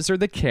genres or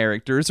the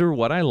characters or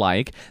what I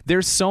like.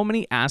 There's so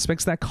many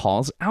aspects that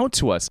calls out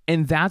to us,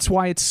 and that's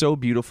why it's so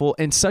beautiful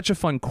and such a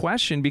fun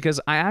question, because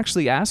I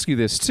actually ask you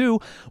this too.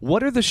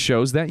 What are the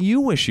shows that you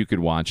wish you could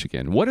watch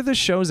again? What are the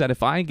shows that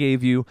if I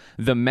gave you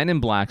the Men in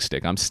Black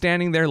stick, I'm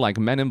standing there like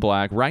Men in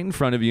Black right in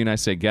front of you, and I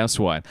say, guess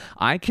what?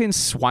 I can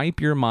swipe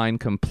your mind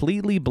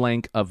completely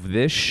blank of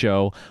this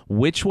show.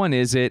 Which one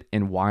is it,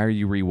 and why are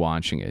you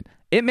rewatching it?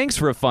 It makes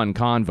for a fun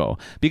convo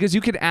because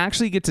you could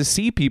actually get to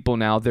see people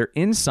now, their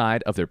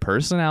inside of their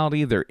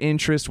personality, their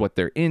interest, what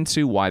they're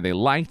into, why they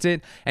liked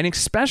it, and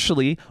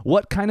especially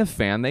what kind of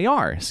fan they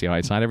are. See how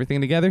I tied everything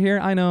together here?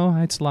 I know,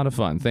 it's a lot of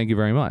fun. Thank you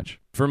very much.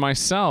 For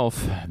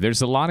myself,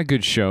 there's a lot of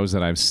good shows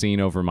that I've seen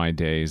over my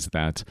days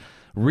that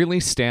really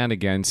stand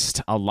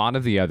against a lot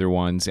of the other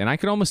ones, and I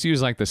could almost use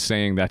like the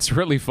saying that's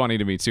really funny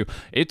to me too.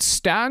 It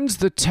stands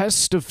the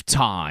test of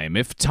time.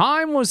 If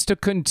time was to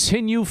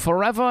continue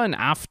forever and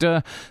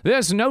after,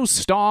 there's no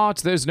start,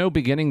 there's no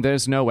beginning,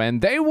 there's no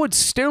end, they would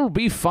still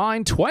be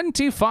fine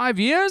 25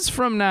 years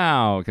from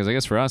now. Because I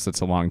guess for us,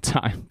 that's a long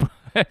time.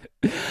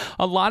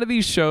 A lot of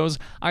these shows,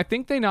 I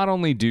think they not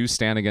only do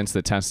stand against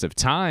the test of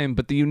time,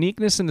 but the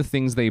uniqueness and the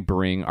things they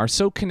bring are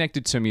so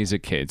connected to me as a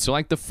kid. So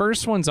like the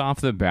first ones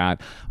off the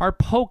bat are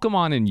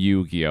Pokemon and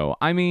Yu-Gi-Oh!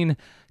 I mean,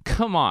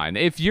 come on,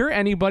 if you're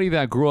anybody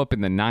that grew up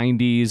in the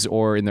 90s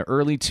or in the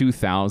early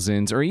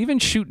 2000s, or even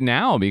shoot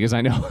now, because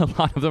I know a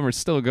lot of them are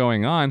still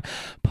going on,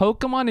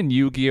 Pokemon and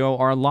Yu-Gi-Oh!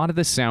 Are a lot of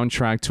the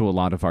soundtrack to a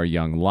lot of our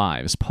young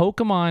lives.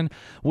 Pokemon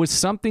was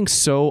something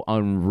so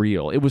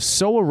unreal. It was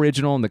so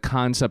original in the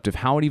concept of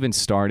how it even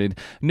started.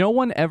 No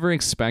one ever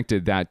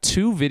expected that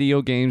 2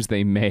 video games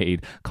they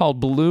made called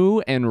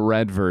Blue and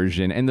Red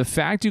version, and the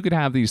fact you could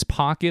have these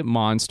pocket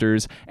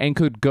monsters and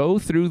could go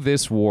through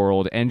this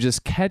world and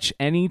just catch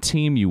any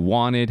team you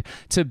wanted,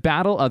 to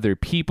battle other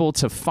people,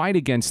 to fight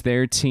against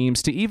their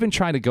teams, to even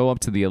try to go up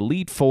to the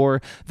Elite Four,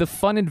 the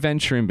fun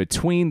adventure in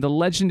between, the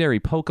legendary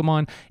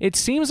Pokemon. It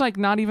seems like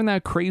not even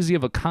that crazy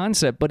of a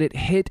concept, but it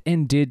hit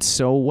and did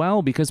so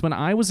well, because when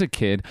I was a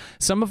kid,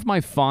 some of my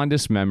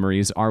fondest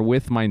memories are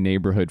with my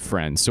neighborhood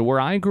friends. So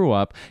where I grew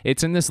up,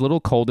 it's in this little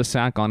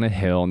cul-de-sac on a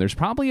hill, and there's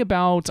probably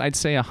about, I'd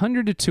say,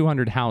 100 to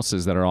 200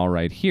 houses that are all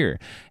right here.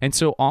 And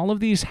so all of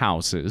these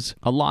houses,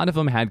 a lot of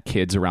them had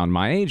kids around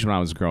my age when I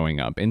was growing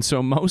up. And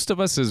so most of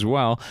us as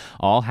well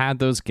all had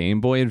those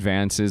Game Boy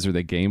Advances or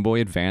the Game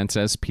Boy Advance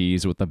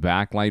SPs with the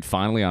backlight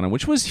finally on them,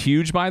 which was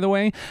huge, by the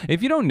way.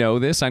 If you don't know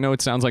this, I know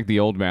it sounds like the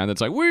old man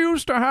that's like, we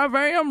used to have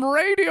AM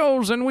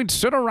radios and we'd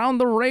sit around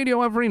the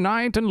radio every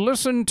night and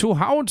listen to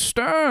Howard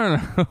Stern.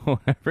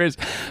 Whereas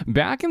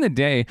back in the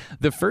day,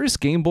 the first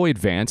Game Boy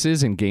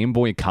Advances and Game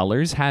Boy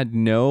Colors had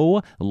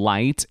no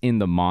light in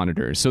the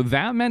monitor. So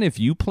that meant if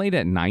you played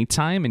at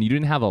nighttime and you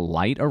didn't have a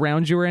light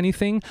around you or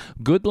anything,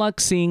 good luck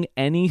seeing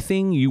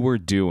anything you were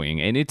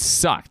doing. And it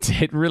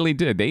sucked. It really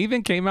did. They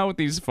even came out with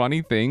these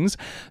funny things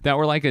that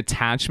were like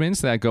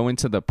attachments that go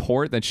into the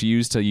port that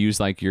you use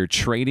like your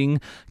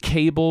trading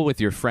cable with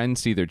your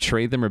friends to either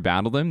trade them or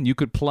battle them. You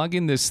could plug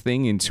in this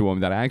thing into them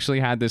that actually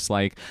had this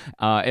like,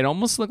 it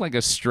almost looked like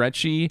a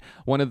stretchy,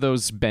 one of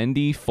those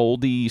bendy,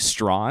 foldy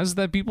straws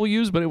that people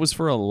use, but it was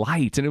for a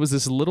light. And it was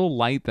this little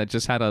light that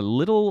just had a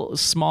little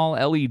small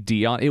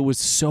LED on. It was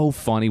so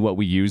funny what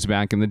we used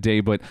back in the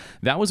day, but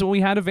that was what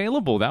we had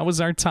available. That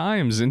was our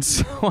times. And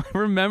so I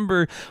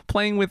remember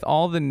playing with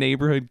all the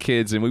neighborhood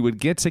kids, and we would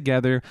get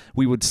together,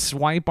 we would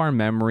swipe our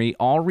memory,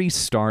 all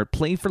restart,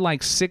 play for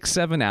like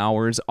 6-7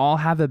 hours, all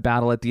have a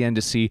battle at the end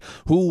to see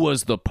who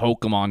was the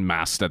Pokemon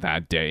master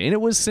that day. And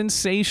it was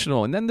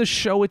sensational. And then the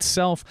show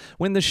itself,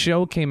 when the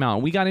show came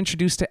out, we got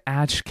introduced to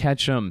Ash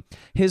Ketchum,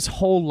 his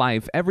whole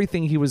life,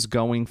 everything he was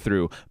going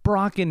through,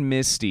 Brock and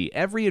Misty,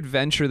 every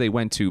adventure they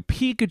went to,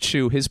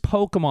 Pikachu, his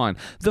Pokemon,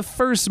 the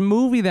first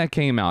movie that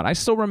came out. I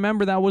still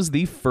remember that was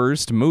the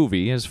first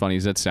movie, as funny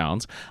as it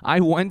sounds, I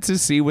went to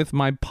see with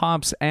my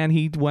pops, and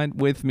he went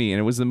with me, and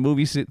it was the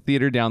movie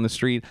theater down the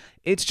street.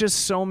 It's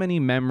just so many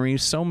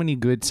memories, so many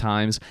good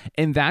times,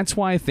 and that's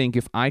why I think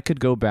if I could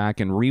go back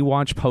and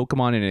rewatch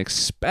Pokemon, and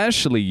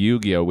especially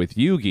Yu-Gi-Oh! With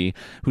Yugi,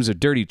 who's a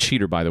dirty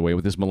cheater, by the way,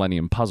 with his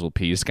Millennium Puzzle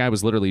piece. This guy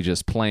was literally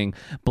just playing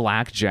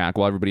blackjack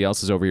while everybody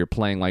else is over here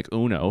playing like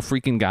Uno.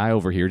 Freaking guy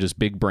over here, just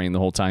big brain the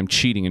whole time,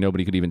 cheating, and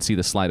nobody could even see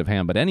the sleight of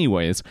hand. But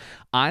anyways,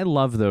 I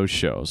love those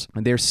shows.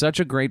 They're such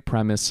a great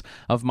premise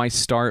of my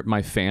start,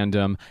 my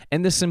fandom,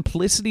 and the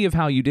simplicity of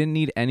how you didn't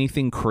need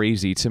anything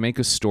crazy to make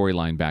a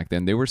storyline back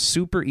then. They were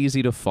super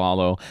easy to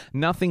follow,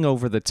 nothing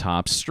over the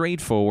top,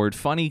 straightforward,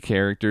 funny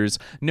characters,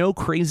 no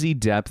crazy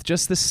depth,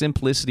 just the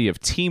simplicity of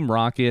Team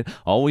Rocket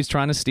always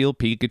trying to steal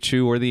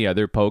Pikachu or the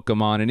other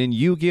Pokemon. And in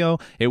Yu-Gi-Oh!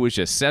 It was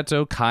just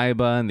Seto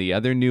Kaiba and the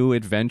other new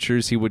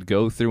adventures he would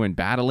go through and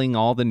battling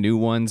all the new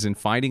ones and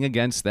fighting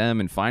against them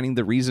and finding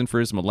the reason for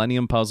his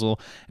Millennium Puzzle.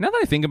 Now that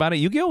I think about it,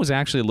 Yu-Gi-Oh! Was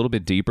actually a little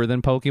bit deeper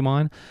than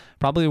Pokemon.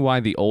 Probably why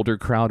the older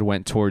crowd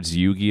went towards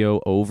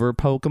Yu-Gi-Oh! Over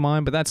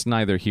Pokemon, but that's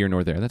neither here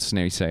nor there. That's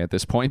naysay at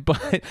this point,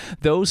 but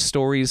those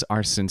stories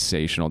are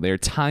sensational. They're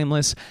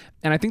timeless,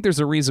 and I think there's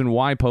a reason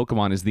why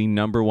Pokemon is the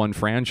 #1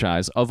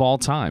 franchise of all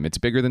time. It's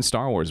bigger than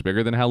Star Wars,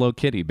 bigger than Hello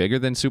Kitty, bigger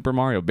than Super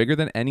Mario, bigger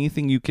than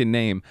anything you can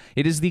name.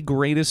 It is the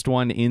greatest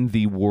one in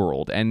the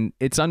world, and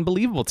it's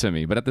unbelievable to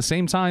me, but at the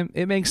same time,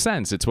 it makes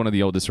sense. It's one of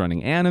the oldest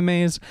running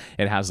animes.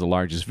 It has the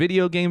largest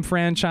video game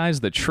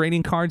franchise, the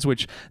trading cards,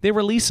 which they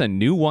release a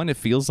new one, it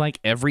feels like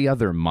every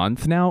other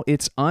month now.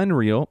 It's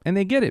unreal, and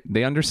they get it.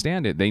 They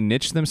understand it. They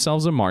niche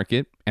themselves a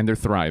market, and they're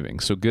thriving,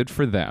 so good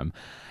for them.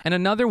 And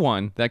another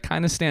one that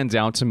kind of stands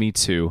out to me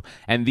too,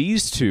 and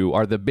these two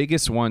are the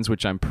biggest ones,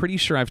 which I'm pretty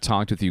sure I've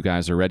talked with you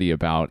guys already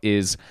about,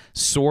 is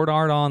Sword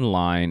Art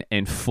Online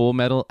and Full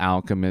Metal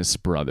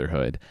Alchemist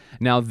Brotherhood.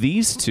 Now,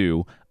 these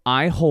two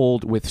I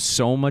hold with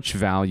so much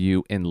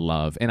value and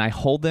love, and I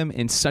hold them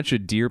in such a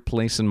dear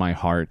place in my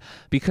heart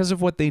because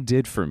of what they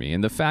did for me,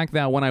 and the fact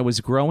that when I was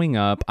growing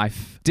up, I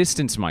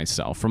distanced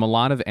myself from a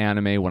lot of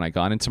anime. When I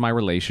got into my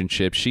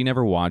relationship, she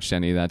never watched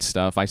any of that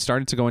stuff. I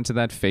started to go into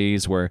that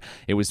phase where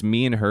it was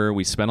me and her.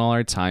 We spent all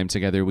our time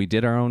together. We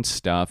did our own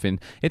stuff, and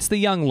it's the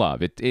young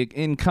love. It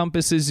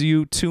encompasses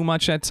you too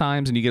much at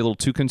times, and you get a little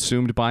too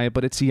consumed by it,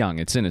 but it's young,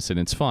 it's innocent,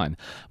 it's fun.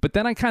 But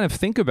then I kind of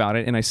think about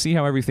it, and I see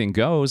how everything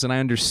goes, and I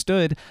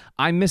understood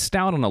I missed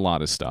out on a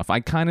lot of stuff. I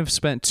kind of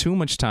spent too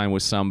much time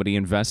with somebody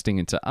investing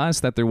into us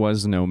that there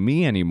was no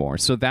me anymore.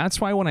 So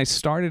that's why when I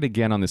started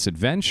again on this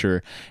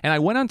adventure, and I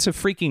went onto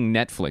freaking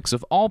Netflix,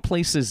 of all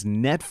places,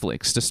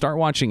 Netflix, to start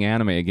watching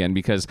anime again,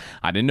 because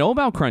I didn't know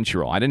about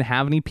Crunchyroll. I didn't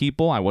have any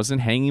people. I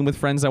wasn't hanging with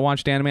friends that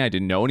watched anime. I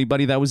didn't know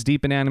anybody that was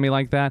deep in anime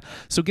like that.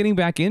 So getting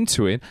back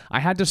into it, I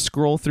had to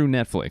scroll through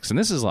Netflix. And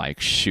this is like,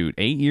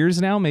 8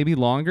 years now, maybe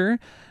longer.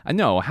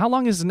 No, how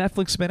long has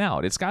Netflix been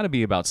out? It's got to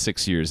be about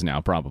 6 years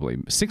now, probably.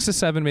 6 to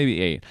 7,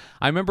 maybe 8.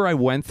 I remember I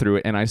went through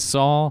it and I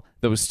saw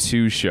those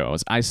two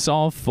shows. I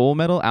saw Full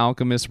Metal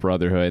Alchemist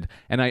Brotherhood,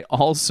 and I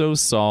also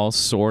saw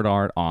Sword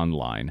Art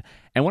Online.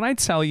 And when I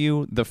tell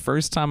you, the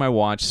first time I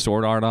watched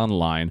Sword Art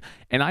Online,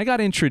 and I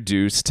got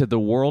introduced to the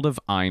world of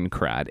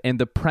Aincrad and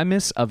the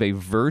premise of a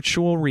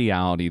virtual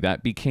reality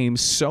that became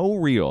so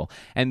real,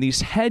 and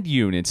these head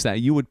units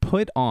that you would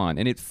put on,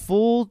 and it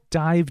full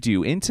dived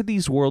you into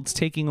these worlds,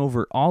 taking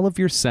over all of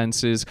your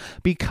senses,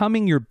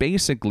 becoming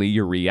basically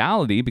your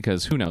reality,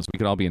 because who knows, we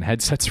could all be in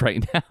headsets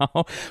right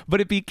now,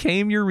 but it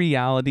became your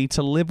reality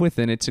to live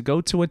within it, to go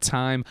to a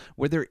time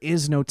where there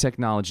is no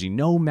technology,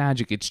 no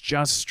magic, it's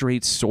just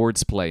straight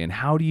swords play, and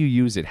How do you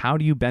use it? How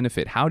do you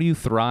benefit? How do you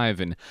thrive?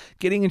 And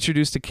getting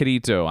introduced to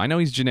Kirito, I know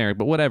he's generic,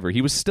 but whatever.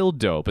 He was still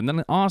dope. And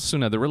then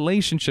Asuna, the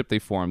relationship they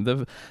formed,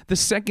 the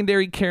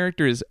secondary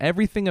characters,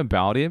 everything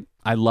about it,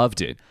 I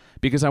loved it.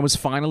 Because I was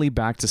finally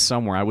back to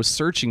somewhere I was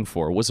searching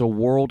for was a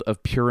world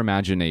of pure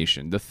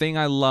imagination. The thing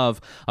I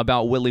love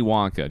about Willy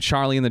Wonka,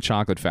 Charlie and the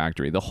Chocolate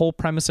Factory, the whole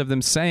premise of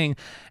them saying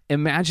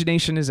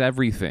imagination is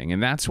everything.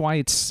 And that's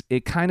why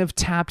it kind of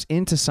tapped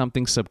into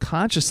something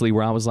subconsciously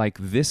where I was like,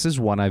 this is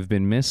what I've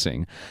been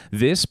missing.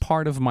 This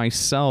part of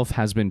myself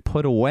has been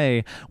put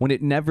away when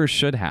it never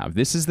should have.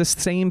 This is the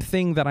same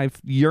thing that I've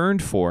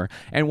yearned for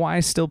and why I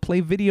still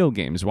play video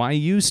games, why I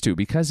used to,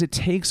 because it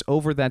takes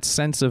over that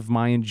sense of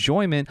my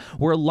enjoyment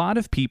where a lot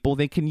of people,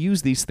 they can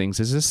use these things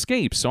as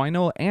escapes. So I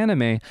know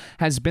anime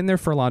has been there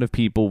for a lot of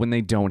people when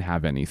they don't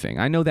have anything.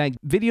 I know that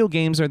video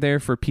games are there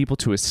for people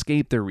to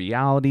escape their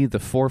reality, the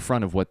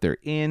forefront of what they're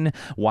in,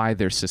 why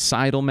their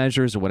societal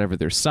measures or whatever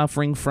they're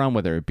suffering from,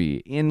 whether it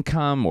be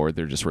income or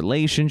they're just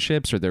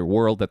relationships or their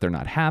world that they're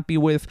not happy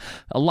with.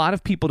 A lot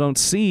of people don't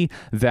see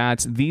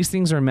that these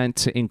things are meant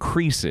to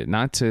increase it,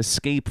 not to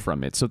escape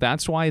from it. So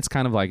that's why it's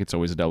kind of like it's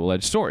always a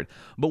double-edged sword.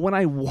 But when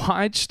I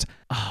watched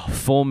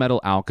Full Metal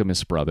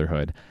Alchemist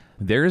Brotherhood,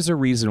 there is a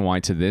reason why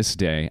to this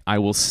day I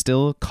will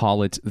still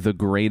call it the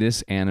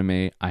greatest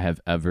anime I have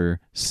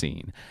ever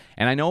seen.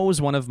 And I know it was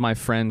one of my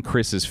friend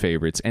Chris's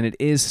favorites, and it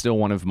is still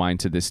one of mine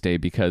to this day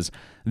because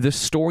the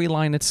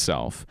storyline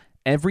itself,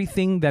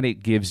 everything that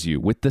it gives you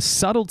with the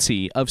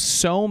subtlety of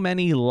so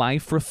many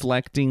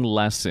life-reflecting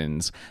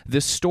lessons,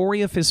 the story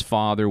of his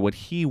father, what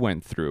he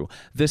went through,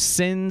 the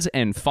sins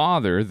and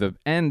father, the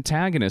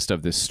antagonist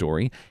of this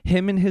story,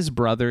 him and his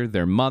brother,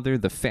 their mother,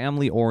 the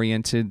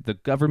family-oriented, the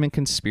government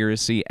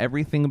conspiracy,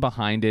 everything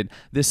behind it,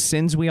 the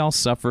sins we all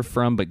suffer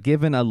from, but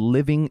given a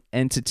living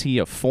entity,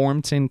 a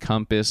form to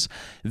encompass,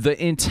 the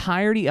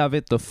entirety of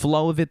it, the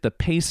flow of it, the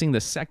pacing,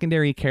 the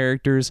secondary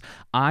characters,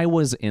 I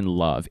was in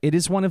love. It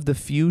is one of the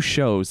few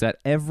shows that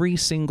every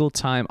single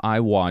time I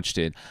watched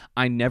it,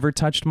 I never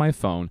touched my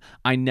phone.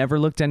 I never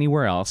looked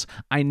anywhere else.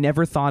 I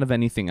never thought of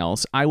anything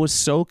else. I was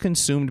so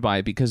consumed by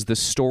it because the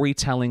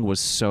storytelling was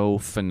so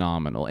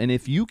phenomenal. And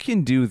if you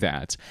can do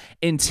that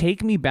and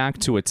take me back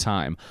to a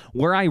time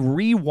where I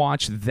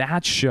rewatch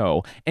that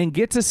show and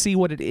get to see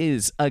what it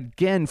is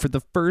again for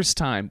the first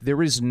time,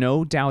 there is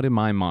no doubt in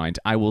my mind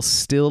I will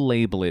still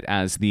label it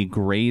as the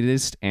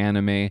greatest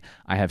anime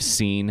I have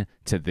seen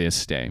to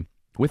this day.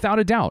 Without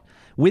a doubt.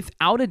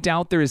 Without a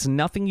doubt, there is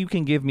nothing you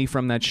can give me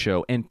from that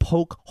show and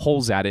poke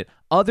holes at it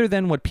other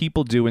than what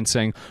people do and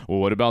saying, well,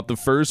 what about the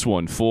first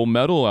one, Full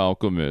Metal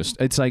Alchemist?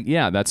 It's like,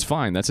 yeah, that's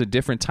fine. That's a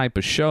different type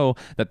of show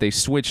that they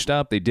switched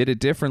up. They did it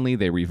differently.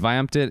 They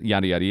revamped it,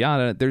 yada, yada,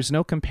 yada. There's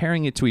no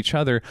comparing it to each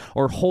other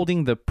or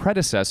holding the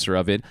predecessor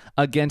of it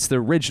against the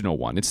original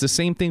one. It's the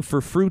same thing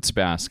for Fruits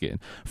Basket.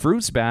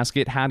 Fruits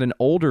Basket had an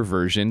older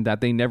version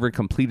that they never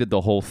completed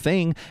the whole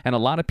thing, and a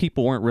lot of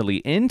people weren't really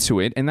into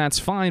it, and that's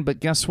fine, but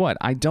guess what?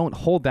 I don't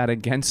hold that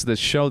against the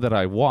show that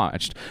I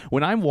watched.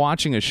 When I'm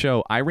watching a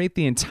show, I rate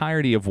the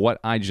entirety of what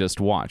I just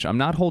watched. I'm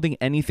not holding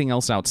anything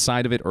else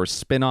outside of it or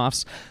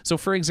spin-offs. So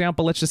for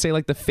example, let's just say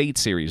like the Fate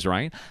series,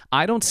 right?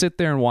 I don't sit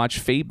there and watch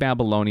Fate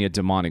Babylonia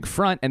Demonic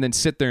Front and then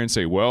sit there and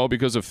say, well,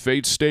 because of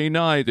Fate Stay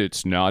Night,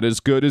 it's not as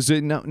good as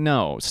it.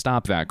 No,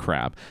 stop that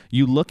crap.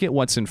 You look at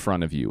what's in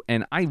front of you,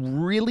 and I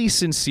really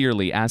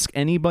sincerely ask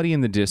anybody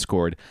in the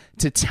Discord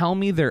to tell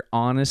me their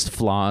honest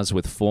flaws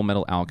with Full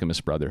Metal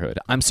Alchemist Brotherhood.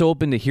 I'm so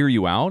open to hear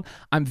you out.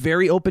 I'm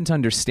very open to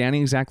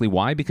understanding exactly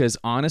why, because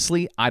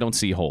honestly, I don't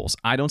see holes.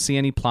 I don't see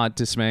any plot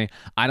dismay.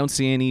 I don't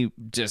see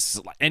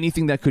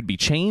anything that could be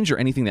changed or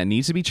anything that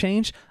needs to be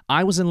changed.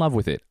 I was in love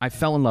with it. I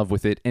fell in love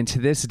with it. And to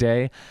this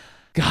day,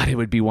 God, it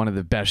would be one of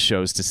the best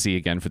shows to see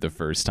again for the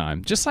first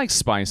time. Just like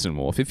Spice and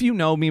Wolf. If you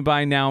know me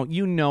by now,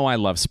 you know I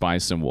love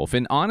Spice and Wolf.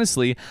 And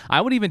honestly,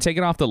 I would even take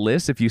it off the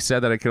list if you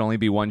said that it could only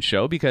be one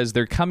show, because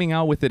they're coming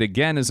out with it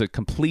again as a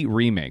complete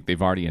remake.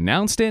 They've already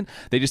announced it.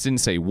 They just didn't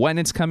say when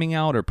it's coming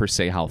out or per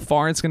se how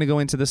far it's going to go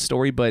into the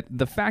story. But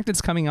the fact it's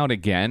coming out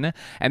again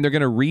and they're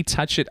going to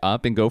retouch it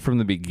up and go from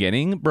the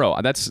beginning,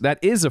 bro, that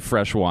is a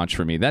fresh watch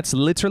for me. That's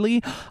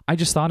literally, I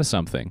just thought of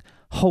something.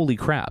 Holy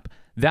crap.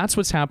 That's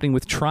what's happening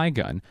with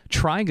Trigun.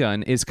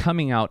 Trigun is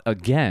coming out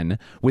again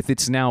with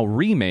its now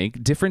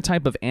remake, different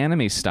type of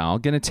anime style,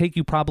 going to take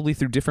you probably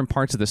through different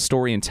parts of the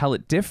story and tell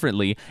it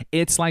differently.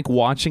 It's like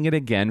watching it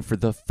again for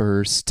the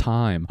first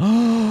time.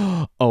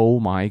 Oh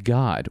my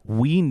God.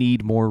 We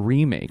need more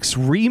remakes.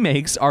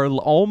 Remakes are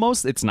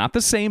almost, it's not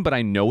the same, but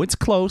I know it's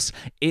close.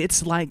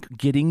 It's like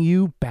getting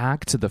you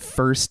back to the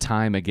first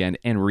time again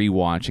and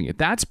rewatching it.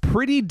 That's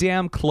pretty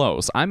damn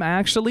close. I'm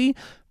actually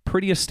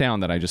pretty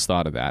astounded that I just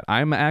thought of that.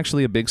 I'm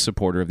actually a big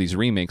supporter of these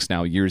remakes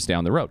now years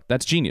down the road.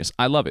 That's genius.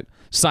 I love it.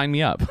 Sign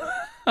me up.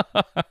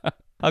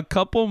 A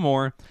couple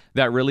more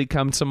that really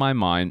come to my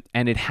mind,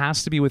 and it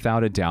has to be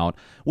without a doubt,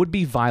 would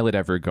be Violet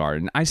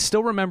Evergarden. I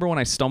still remember when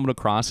I stumbled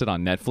across it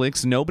on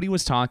Netflix. Nobody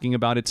was talking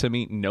about it to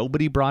me.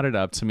 Nobody brought it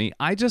up to me.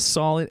 I just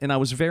saw it, and I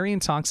was very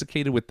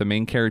intoxicated with the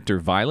main character,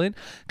 Violet,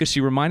 because she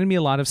reminded me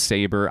a lot of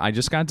Saber. I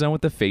just got done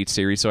with the Fate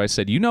series, so I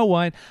said, you know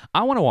what?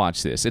 I want to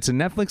watch this. It's a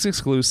Netflix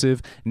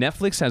exclusive.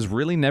 Netflix has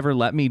really never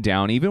let me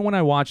down. Even when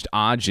I watched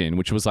Ajin,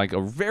 which was like a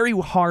very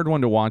hard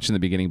one to watch in the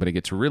beginning, but it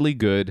gets really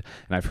good,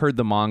 and I've heard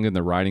the manga and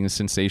the writing is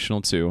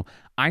sensational too.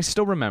 I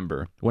still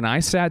remember when I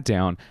sat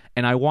down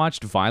and I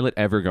watched Violet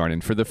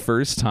Evergarden for the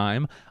first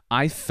time,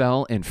 I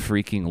fell in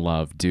freaking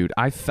love, dude.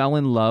 I fell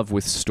in love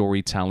with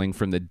storytelling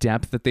from the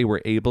depth that they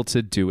were able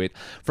to do it,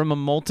 from a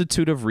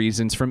multitude of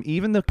reasons, from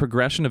even the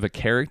progression of a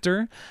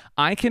character.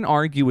 I can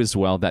argue as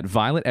well that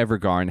Violet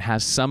Evergarden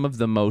has some of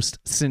the most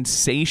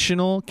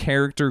sensational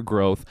character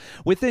growth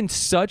within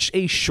such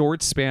a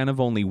short span of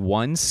only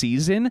one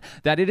season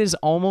that it is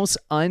almost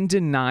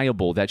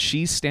undeniable that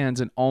she stands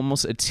in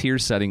almost a tier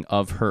setting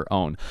of her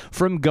own.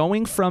 From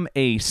going from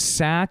a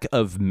sack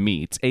of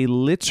meat, a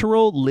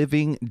literal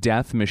living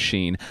death machine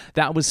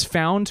that was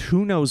found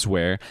who knows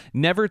where,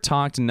 never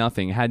talked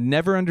nothing, had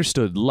never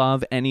understood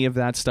love, any of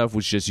that stuff,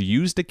 was just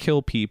used to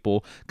kill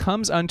people,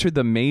 comes under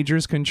the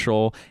Major's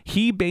control.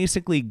 He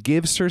basically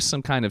gives her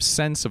some kind of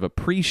sense of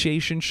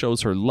appreciation,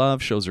 shows her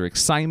love, shows her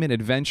excitement,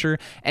 adventure,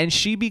 and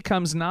she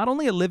becomes not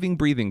only a living,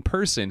 breathing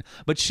person,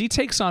 but she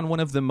takes on one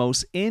of the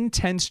most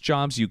intense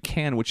jobs you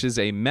can, which is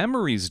a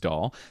memories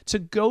doll, to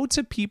go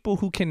to people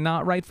who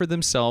cannot write for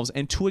themselves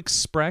and to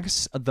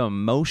express the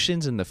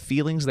emotions and the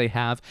feelings they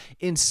have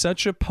in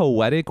such a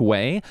poetic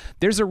way.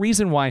 There's a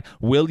reason why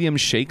William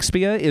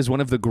Shakespeare is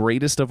one of the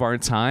greatest of our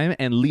time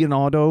and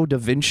Leonardo da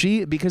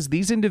Vinci, because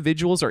these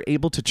individuals are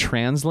able to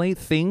translate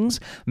things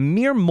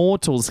mere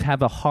mortals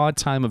have a hard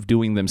time of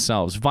doing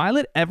themselves.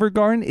 Violet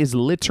Evergarden is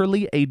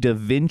literally a Da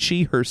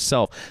Vinci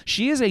herself.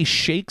 She is a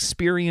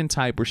Shakespearean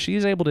type where she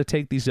is able to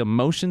take these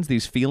emotions,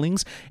 these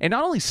feelings, and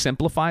not only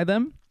simplify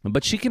them,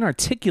 but she can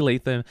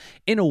articulate them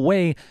in a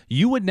way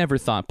you would never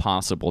thought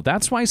possible.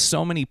 That's why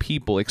so many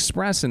people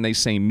express and they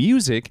say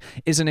music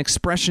is an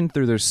expression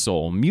through their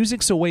soul.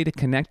 Music's a way to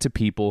connect to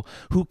people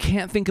who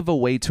can't think of a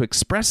way to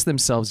express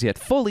themselves yet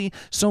fully,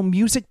 so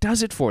music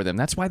does it for them.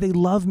 That's why they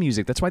love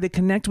music. That's why they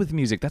connect with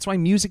music. That's why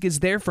music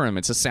is there for them.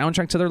 It's a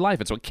soundtrack to their life.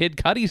 It's what Kid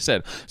Cudi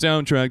said.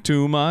 Soundtrack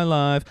to my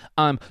life.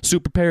 I'm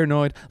super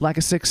paranoid, like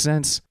a sixth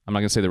sense. I'm not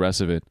going to say the rest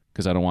of it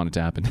because I don't want it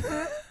to happen.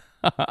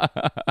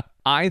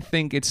 I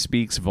think it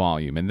speaks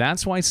volume, and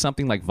that's why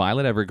something like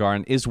Violet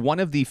Evergarden is one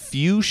of the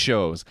few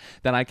shows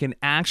that I can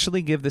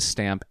actually give the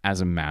stamp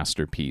as a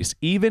masterpiece.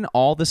 Even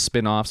all the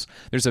spin-offs,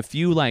 there's a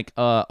few like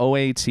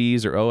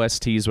OATs or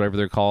OSTs, whatever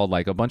they're called,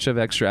 like a bunch of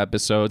extra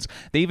episodes.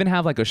 They even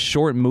have like a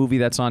short movie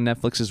that's on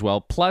Netflix as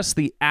well, plus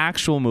the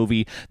actual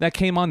movie that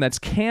came on that's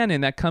canon,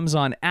 that comes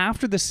on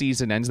after the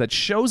season ends, that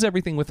shows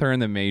everything with her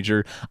in the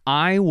Major.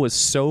 I was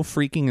so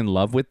freaking in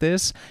love with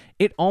this.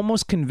 It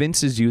almost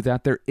convinces you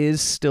that there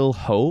is still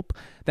hope,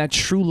 that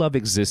true love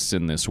exists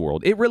in this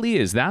world. It really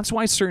is. That's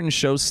why certain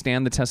shows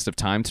stand the test of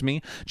time to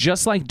me.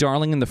 Just like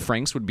Darling in the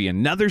Franxx would be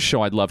another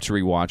show I'd love to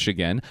rewatch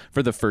again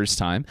for the first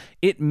time.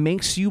 It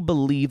makes you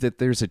believe that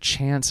there's a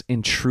chance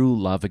in true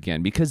love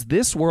again. Because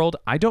this world,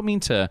 I don't mean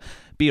to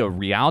be a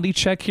reality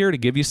check here to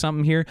give you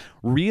something here.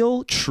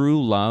 Real,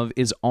 true love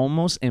is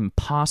almost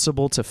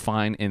impossible to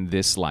find in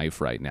this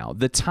life right now.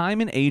 The time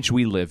and age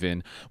we live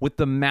in, with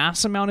the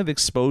mass amount of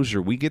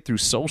exposure we get through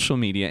social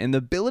media and the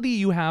ability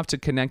you have to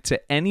connect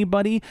to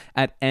anybody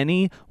at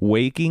any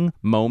waking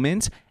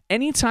moment,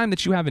 anytime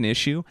that you have an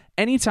issue,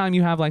 anytime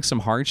you have like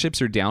some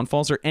hardships or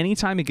downfalls, or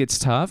anytime it gets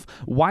tough,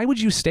 why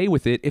would you stay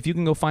with it if you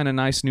can go find a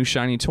nice new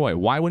shiny toy?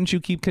 Why wouldn't you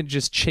keep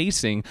just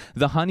chasing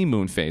the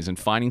honeymoon phase and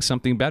finding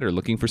something better,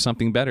 looking for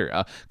something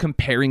better,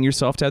 comparing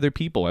yourself to other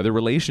people, other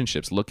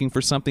relationships, looking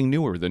for something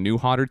newer, the new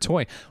hotter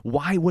toy?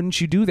 Why wouldn't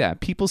you do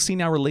that? People see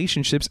now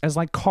relationships as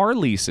like car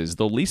leases.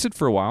 They'll lease it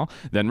for a while,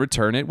 then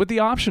return it with the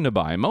option to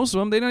buy. Most of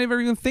them, they don't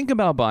even think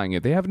about buying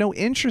it. They have no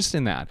interest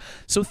in that.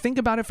 So think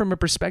about it from a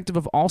perspective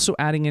of also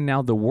adding in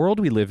now the world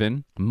we live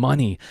in,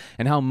 money,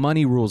 and how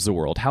money rules the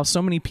world, how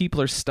so many people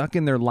are stuck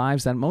in their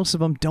lives that most of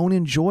them don't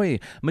enjoy.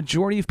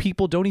 Majority of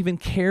people don't even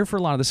care for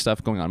a lot of the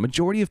stuff going on.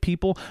 Majority of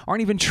people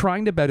aren't even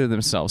trying to better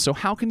themselves. So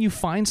how can you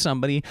find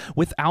somebody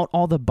without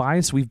all the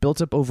bias we've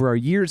built up over our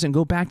years and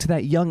go back to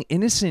that young,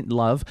 innocent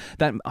love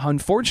that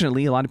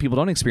unfortunately a lot of people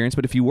don't experience?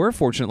 But if you were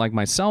fortunate like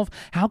myself,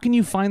 how can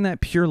you find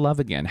that pure love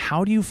again?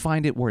 How do you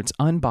find it where it's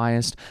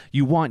unbiased?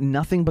 You want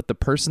nothing but the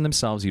person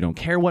themselves. You don't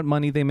care what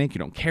money they make. You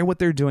don't care what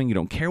they're doing. You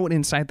don't care what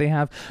insight they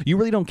have. You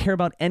really don't don't care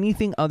about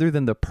anything other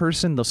than the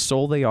person, the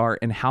soul they are,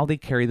 and how they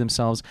carry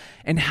themselves,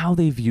 and how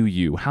they view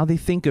you, how they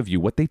think of you,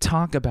 what they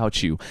talk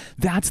about you.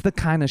 That's the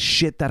kind of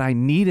shit that I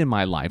need in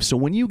my life. So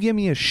when you give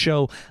me a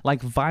show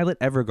like Violet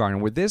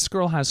Evergarden, where this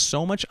girl has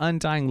so much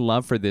undying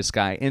love for this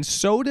guy, and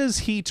so does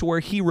he, to where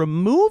he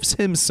removes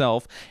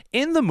himself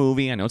in the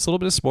movie. I know it's a little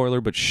bit of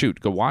spoiler, but shoot,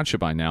 go watch it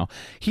by now.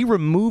 He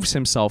removes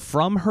himself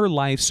from her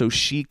life so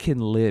she can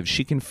live.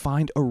 She can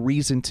find a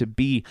reason to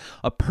be,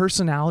 a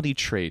personality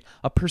trait,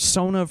 a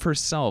persona of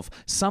herself,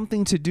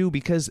 something to do,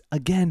 because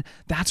again,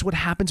 that's what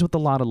happens with a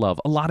lot of love.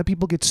 A lot of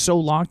people get so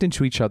locked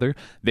into each other,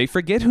 they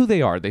forget who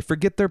they are, they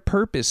forget their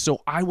purpose.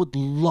 So I would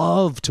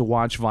love to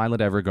watch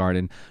Violet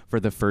Evergarden for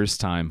the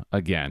first time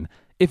again,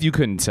 if you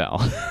couldn't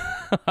tell.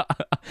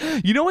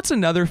 You know what's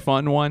another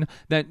fun one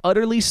that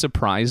utterly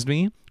surprised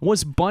me?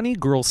 Was Bunny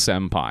Girl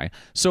Senpai.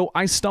 So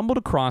I stumbled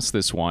across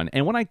this one,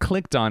 and when I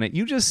clicked on it,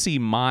 you just see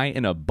Mai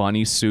in a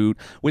bunny suit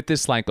with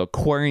this like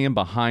aquarium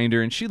behind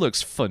her, and she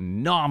looks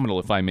phenomenal,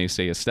 if I may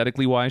say,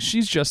 aesthetically wise.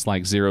 She's just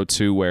like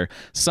 02, where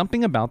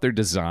something about their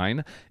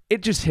design,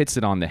 it just hits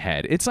it on the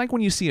head. It's like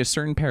when you see a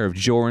certain pair of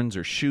Jordans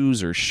or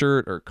shoes or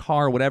shirt or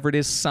car, whatever it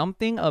is,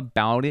 something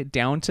about it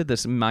down to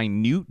this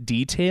minute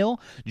detail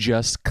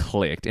just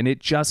clicked, and it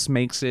just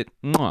makes it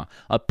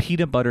a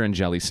peanut butter and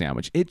jelly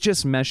sandwich. It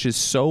just meshes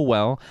so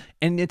well,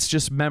 and it's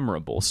just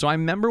memorable. So I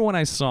remember when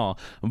I saw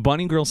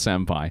Bunny Girl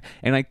Senpai,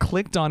 and I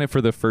clicked on it for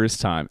the first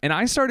time, and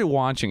I started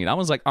watching it. I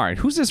was like, all right,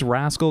 who's this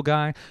Rascal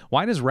guy?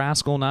 Why does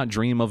Rascal not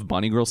dream of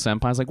Bunny Girl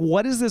Senpai? I was like,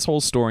 what does this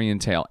whole story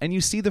entail? And you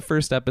see the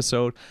first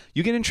episode,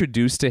 you get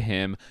introduced to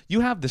him,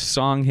 you have the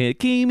song hit,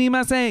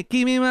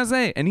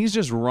 Kimimase, and he's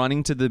just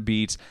running to the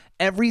beats.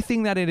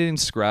 Everything that it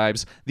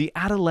inscribes, the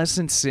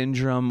adolescent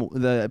syndrome,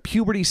 the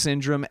puberty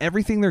syndrome,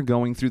 everything they're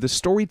going through, the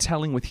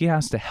storytelling with he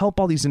has to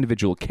help all these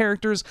individual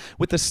characters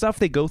with the stuff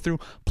they go through,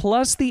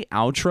 plus the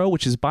outro,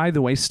 which is, by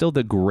the way, still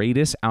the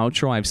greatest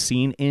outro I've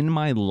seen in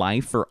my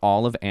life for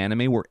all of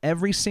anime, where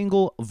every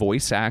single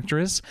voice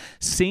actress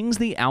sings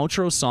the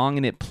outro song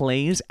and it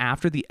plays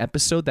after the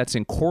episode that's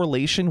in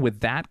correlation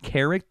with that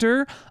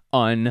character.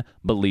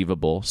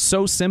 Unbelievable.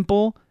 So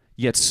simple,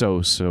 yet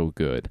so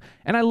good.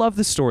 And I love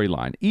the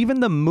storyline.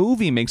 Even the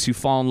movie makes you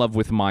fall in love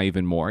with Mai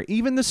even more.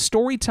 Even the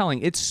storytelling,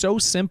 it's so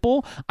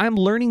simple. I'm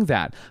learning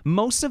that.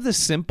 Most of the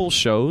simple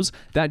shows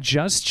that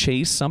just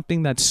chase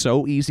something that's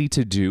so easy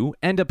to do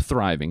end up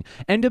thriving,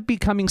 end up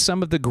becoming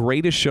some of the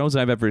greatest shows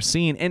I've ever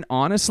seen. And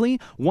honestly,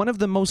 one of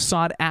the most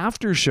sought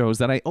after shows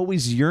that I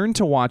always yearn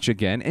to watch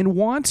again and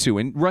want to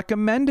and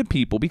recommend to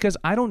people, because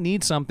I don't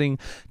need something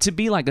to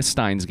be like a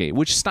Steins Gate,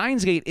 which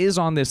Steins Gate is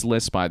on this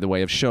list, by the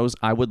way, of shows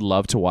I would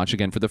love to watch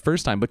again for the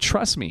first time. But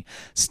trust me,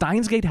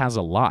 Steins Gate has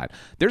a lot.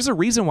 There's a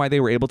reason why they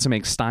were able to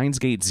make Steins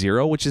Gate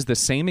 0, which is the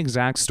same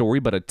exact story,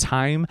 but a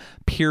time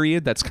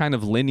period that's kind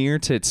of linear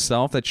to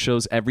itself, that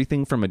shows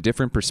everything from a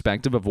different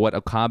perspective of what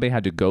Okabe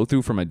had to go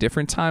through from a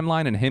different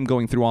timeline, and him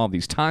going through all of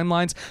these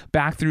timelines,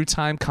 back through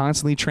time,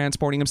 constantly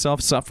transporting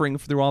himself, suffering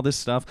through all this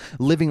stuff,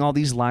 living all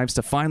these lives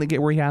to finally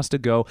get where he has to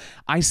go.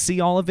 I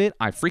see all of it.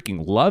 I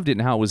freaking loved it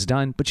and how it was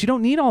done, but you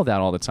don't need all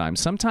that all the time.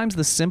 Sometimes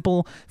the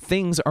simple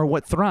things are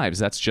what thrives.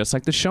 That's just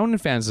like the shonen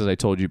fans, as I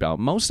told you about.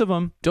 Most of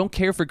them don't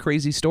care for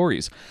crazy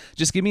stories.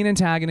 Just give me an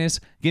antagonist,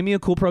 give me a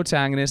cool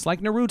protagonist,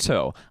 like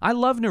Naruto. I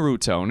love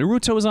Naruto.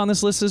 Naruto is on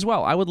this list as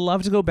well. I would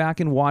love to go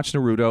back and watch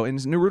Naruto and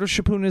Naruto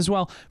Shippuden as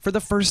well for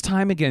the first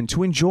time again,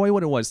 to enjoy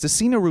what it was, to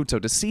see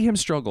Naruto, to see him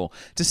struggle,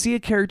 to see a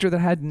character that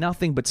had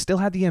nothing but still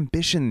had the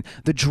ambition,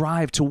 the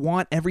drive to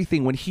want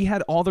everything when he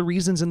had all the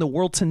reasons in the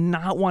world to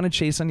not want to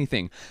chase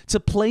anything,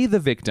 to play the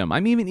victim. I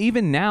mean,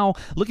 even now,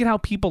 look at how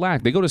people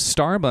act. They go to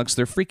Starbucks,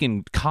 their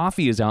freaking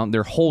coffee is out, and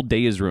their whole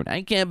day is ruined.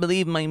 I can't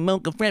believe my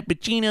mocha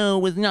frappuccino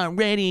was not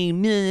ready.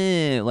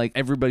 Meh. Like,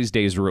 everybody's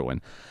day is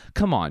ruined.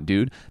 Come on,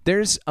 dude.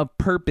 There's a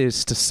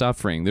purpose to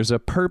suffering. There's a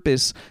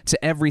purpose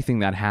to everything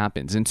that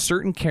happens. And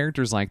certain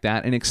characters like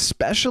that, and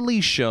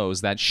especially shows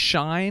that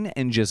shine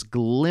and just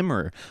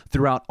glimmer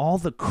throughout all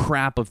the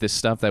crap of this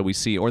stuff that we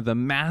see, or the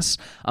mass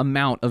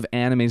amount of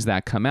animes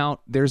that come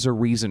out, there's a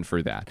reason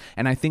for that.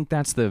 And I think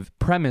that's the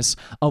premise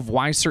of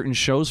why certain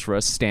shows for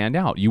us stand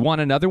out. You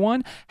want another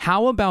one?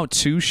 How about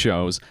two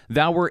shows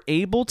that were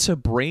able to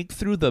break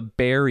through the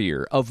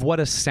barrier of what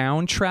a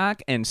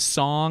soundtrack and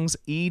songs,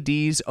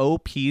 EDs,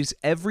 OPs,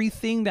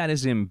 everything that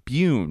is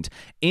imbued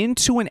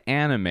into an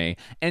anime,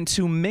 and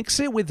to mix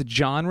it with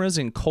genres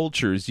and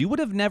cultures you would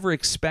have never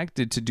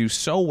expected to do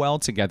so well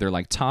together,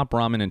 like Top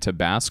Ramen and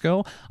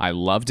Tabasco. I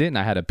loved it, and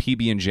I had a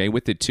PB&J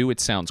with it too. It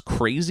sounds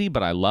crazy,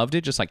 but I loved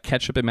it, just like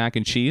ketchup and mac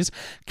and cheese.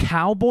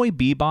 Cowboy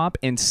Bebop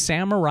and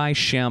Samurai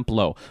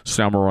Champloo.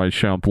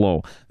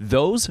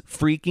 Those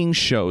freaking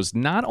shows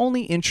not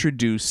only introduced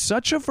introduce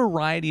such a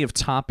variety of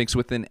topics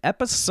with an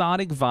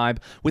episodic vibe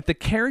with the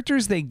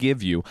characters they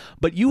give you,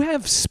 but you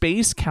have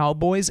space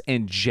cowboys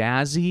and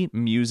jazzy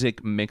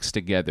music mixed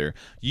together.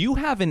 You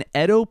have an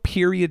Edo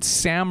period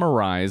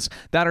samurais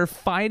that are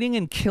fighting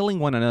and killing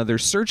one another,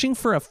 searching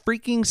for a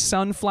freaking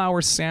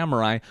sunflower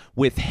samurai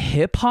with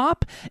hip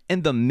hop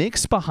and the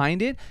mix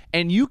behind it,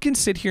 and you can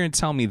sit here and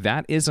tell me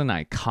that isn't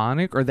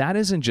iconic or that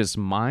isn't just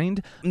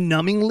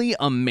mind-numbingly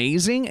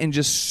amazing and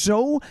just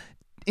so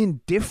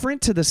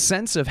indifferent to the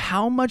sense of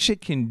how much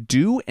it can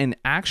do and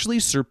actually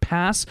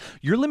surpass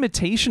your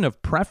limitation of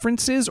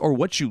preferences or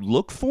what you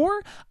look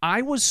for.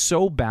 I was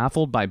so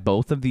baffled by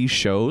both of these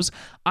shows.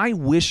 I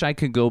wish I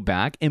could go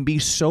back and be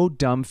so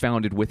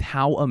dumbfounded with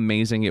how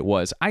amazing it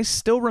was. I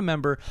still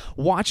remember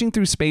watching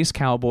through Space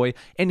Cowboy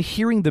and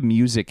hearing the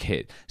music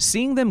hit,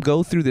 seeing them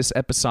go through this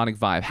episodic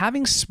vibe,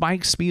 having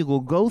Spike Spiegel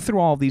go through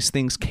all these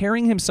things,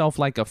 carrying himself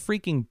like a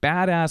freaking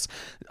badass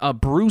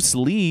Bruce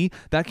Lee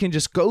that can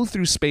just go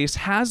through space,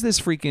 has this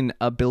freaking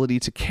ability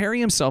to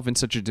carry himself in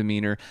such a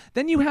demeanor.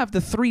 Then you have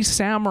the three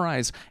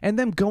samurais and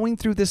them going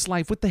through this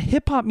life with the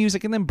hip-hop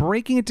music and then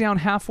breaking it down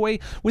halfway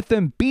with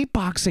them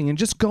beatboxing and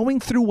just going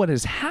through what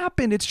has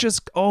happened. It's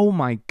just, oh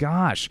my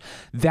gosh.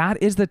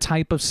 That is the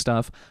type of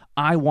stuff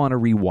I want to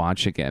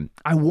rewatch again.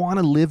 I want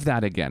to live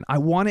that again. I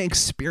want to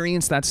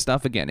experience that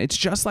stuff again. It's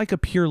just like a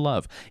pure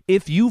love.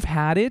 If you've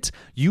had it,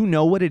 you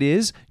know what it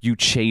is, you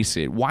chase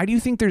it. Why do you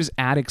think there's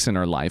addicts in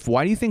our life?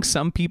 Why do you think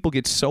some people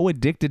get so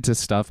addicted to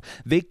stuff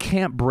they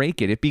can't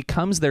break it? It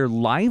becomes their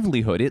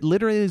livelihood. It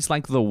literally is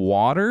like the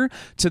water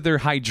to their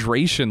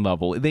hydration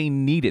level. They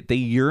need it. They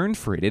yearn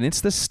for it. And it's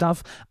the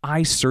stuff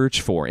I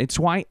search for. It's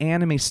why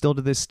anime still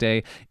to this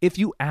day, if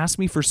you ask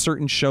me for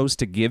certain shows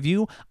to give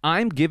you,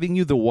 I'm giving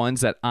you the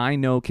ones that I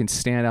know can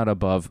stand out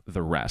above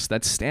the rest,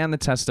 that stand the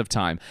test of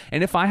time.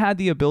 And if I had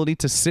the ability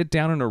to sit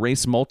down and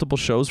erase multiple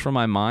shows from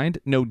my mind,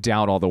 no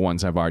doubt all the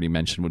ones I've already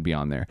mentioned would be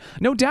on there.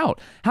 No doubt.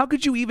 How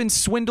could you even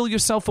swindle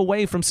yourself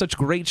away from such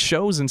great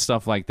shows and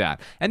stuff like that?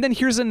 And then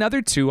here's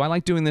another two. I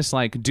like doing this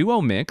like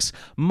duo mix,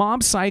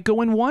 Mob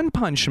Psycho and One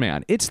Punch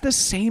Man. It's the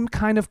same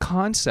kind of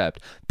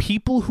concept.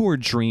 People who are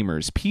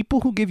dreamers,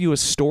 people who give you a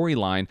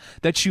storyline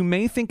that you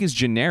may think is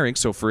generic.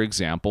 So for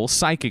example,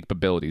 psychic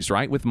abilities,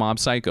 right? With Mob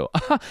Psycho.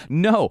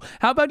 No.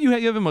 How about you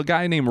have him a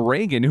guy named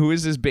Reagan, who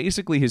is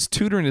basically his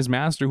tutor and his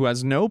master, who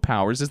has no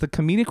powers, as the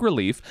comedic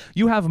relief.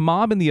 You have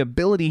Mob and the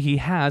ability he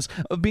has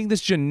of being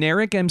this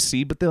generic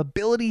MC, but the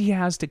ability he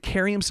has to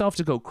carry himself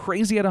to go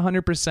crazy at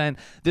 100%.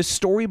 The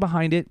story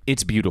behind it,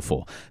 it's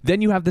beautiful.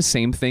 Then you have the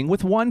same thing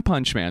with One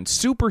Punch Man.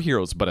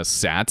 Superheroes, but a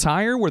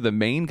satire where the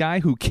main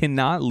guy who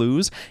cannot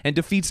lose and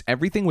defeats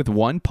everything with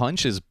one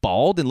punch is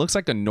bald and looks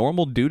like a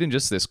normal dude in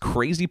just this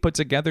crazy put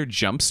together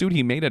jumpsuit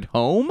he made at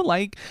home.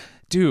 Like,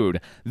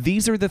 dude,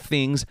 these are the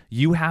things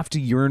you have to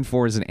yearn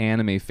for as an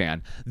anime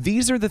fan.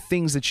 These are the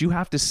things that you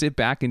have to sit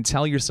back and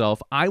tell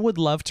yourself, I would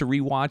love to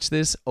rewatch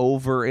this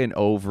over and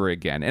over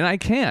again. And I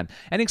can.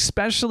 And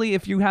especially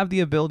if you have the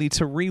ability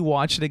to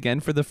rewatch it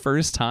again for the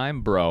first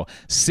time, bro,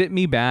 sit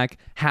me back,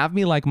 have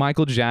me like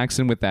Michael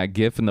Jackson with that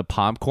gif and the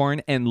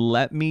popcorn, and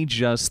let me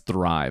just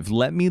thrive.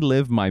 Let me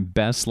live my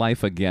best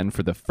life again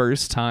for the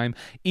first time.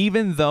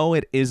 Even though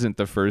it isn't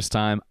the first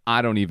time,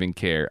 I don't even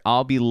care.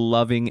 I'll be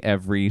loving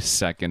every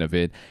second of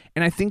it.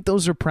 And I think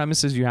those are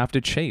premises you have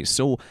to chase.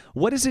 So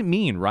what does it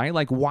mean, right?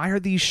 Like, why are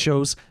these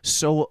shows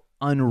so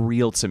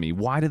unreal to me?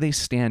 Why do they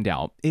stand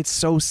out? It's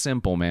so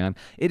simple, man.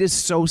 It is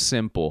so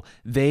simple.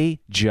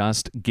 They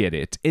just get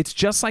it. It's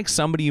just like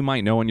somebody you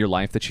might know in your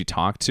life that you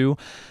talk to.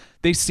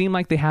 They seem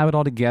like they have it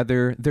all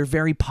together. They're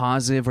very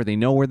positive, or they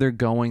know where they're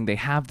going. They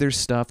have their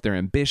stuff. They're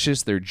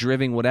ambitious. They're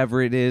driven,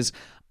 whatever it is.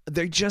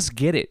 They just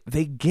get it.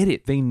 They get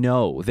it. They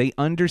know. They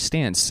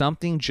understand.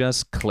 Something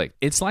just clicked.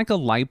 It's like a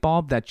light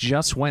bulb that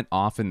just went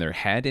off in their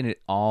head and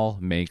it all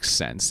makes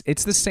sense.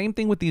 It's the same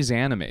thing with these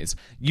animes.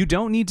 You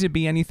don't need to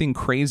be anything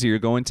crazy or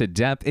go into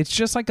depth. It's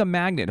just like a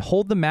magnet.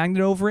 Hold the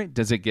magnet over it.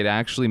 Does it get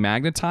actually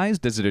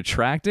magnetized? Does it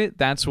attract it?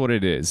 That's what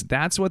it is.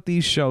 That's what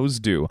these shows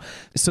do.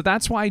 So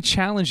that's why I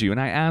challenge you and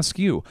I ask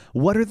you,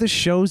 what are the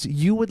shows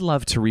you would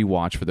love to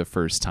rewatch for the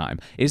first time?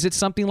 Is it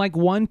something like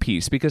One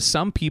Piece? Because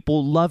some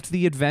people loved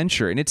the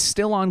adventure and it's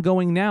still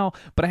ongoing now,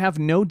 but I have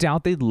no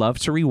doubt they'd love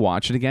to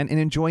rewatch it again and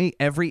enjoy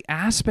every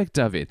aspect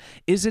of it.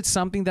 Is it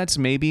something that's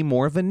maybe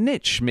more of a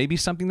niche? Maybe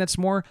something that's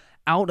more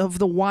out of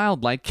the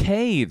wild, like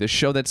K, the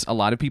show that's a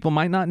lot of people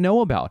might not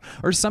know about,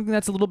 or something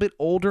that's a little bit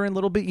older and a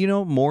little bit,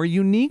 more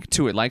unique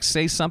to it, like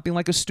say something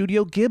like a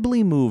Studio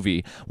Ghibli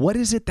movie. What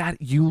is it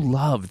that you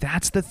love?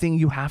 That's the thing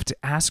you have to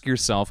ask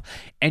yourself,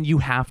 and you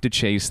have to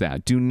chase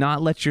that. Do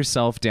not let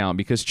yourself down,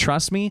 because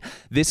trust me,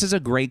 this is a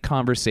great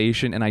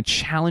conversation, and I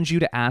challenge you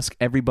to ask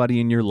everybody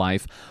in your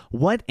life,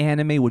 what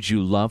anime would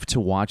you love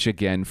to watch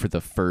again for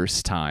the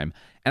first time?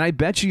 And I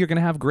bet you're going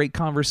to have great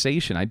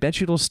conversation. I bet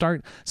you it'll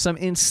start some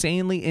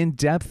insanely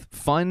in-depth,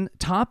 fun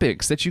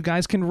topics that you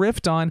guys can riff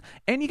on,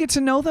 and you get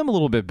to know them a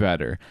little bit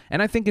better.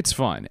 And I think it's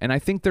fun. And I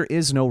think there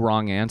is no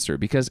wrong answer,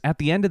 because at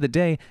the end of the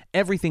day,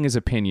 everything is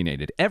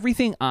opinionated.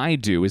 Everything I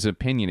do is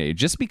opinionated.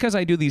 Just because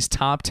I do these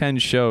top 10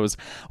 shows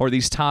or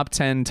these top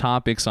 10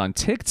 topics on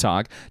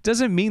TikTok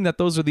doesn't mean that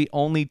those are the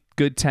only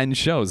good 10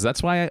 shows.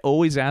 That's why I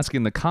always ask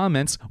in the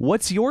comments,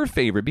 what's your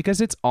favorite?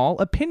 Because it's all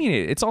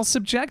opinionated. It's all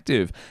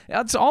subjective.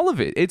 That's all of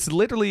it. It's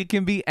literally, it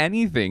can be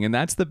anything. And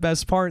that's the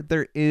best part.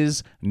 There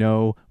is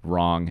no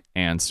wrong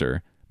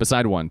answer.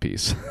 Beside One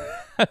Piece.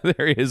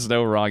 There is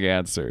no wrong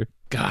answer.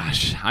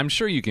 Gosh, I'm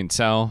sure you can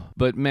tell,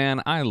 but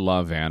man, I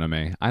love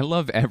anime. I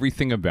love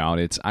everything about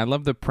it. I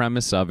love the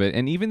premise of it,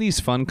 and even these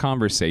fun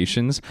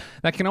conversations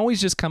that can always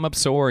just come up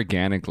so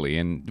organically.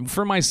 And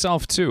for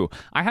myself too,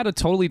 I had a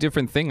totally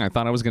different thing I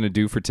thought I was going to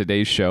do for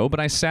today's show, but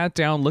I sat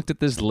down, looked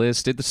at this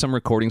list, did some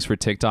recordings for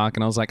TikTok,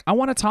 and I was like, I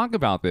want to talk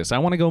about this. I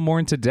want to go more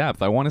into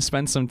depth. I want to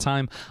spend some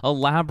time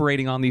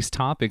elaborating on these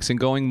topics and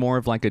going more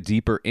of like a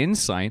deeper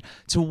insight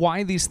to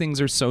why these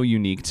things are so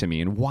unique to me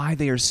and why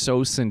they are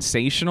so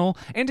sensational,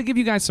 and to give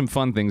you guys some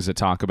fun things to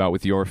talk about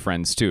with your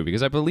friends too,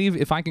 because I believe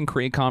if I can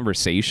create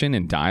conversation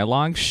and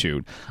dialogue,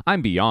 shoot,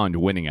 I'm beyond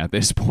winning at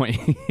this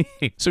point.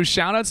 So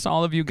shout outs to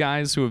all of you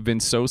guys who have been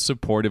so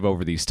supportive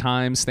over these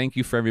times. Thank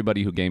you for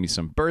everybody who gave me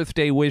some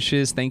birthday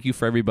wishes. Thank you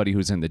for everybody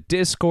who's in the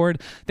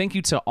Discord. Thank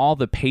you to all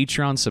the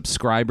Patreon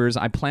subscribers.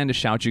 I plan to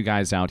shout you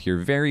guys out here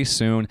very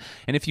soon.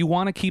 And if you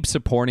want to keep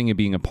supporting and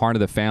being a part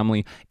of the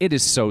family, it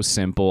is so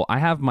simple. I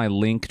have my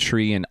link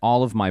tree and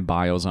all of my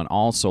bios on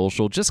all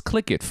social. Just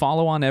click it,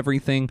 follow on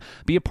everything.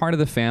 Be a part of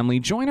the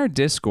family. Join our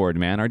Discord,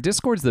 man. Our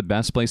Discord's the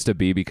best place to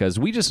be because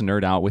we just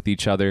nerd out with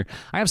each other.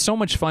 I have so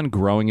much fun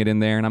growing it in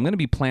there, and I'm going to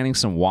be planning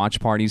some watch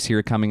parties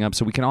here coming up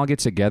so we can all get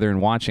together and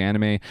watch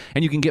anime,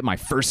 and you can get my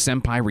first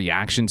senpai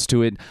reactions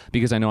to it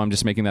because I know I'm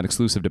just making that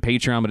exclusive to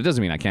Patreon, but it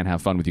doesn't mean I can't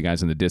have fun with you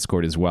guys in the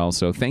Discord as well.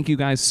 So thank you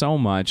guys so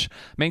much.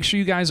 Make sure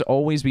you guys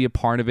always be a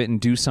part of it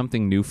and do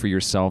something new for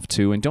yourself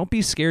too, and don't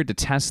be scared to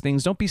test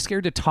things. Don't be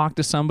scared to talk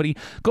to somebody.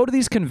 Go to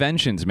these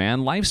conventions,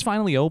 man. Life's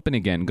finally open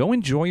again. Go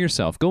enjoy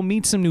yourself. Go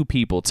meet some new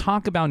people,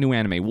 talk about new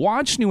anime,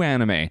 watch new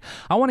anime.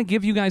 I want to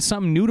give you guys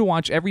something new to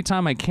watch every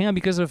time I can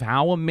because of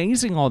how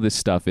amazing all this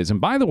stuff is. And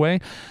by the way,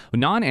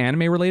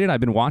 non-anime related, I've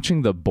been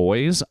watching The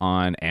Boys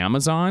on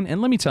Amazon, and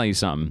let me tell you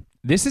something.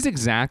 This is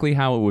exactly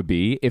how it would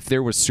be if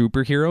there were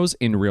superheroes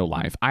in real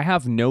life. I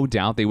have no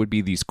doubt they would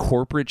be these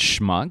corporate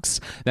schmucks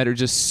that are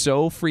just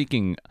so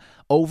freaking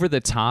over the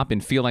top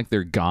and feel like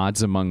they're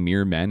gods among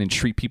mere men and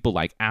treat people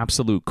like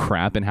absolute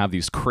crap and have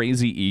these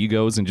crazy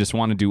egos and just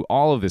want to do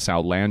all of this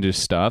outlandish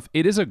stuff.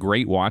 It is a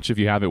great watch if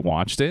you haven't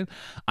watched it.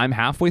 I'm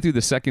halfway through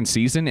the second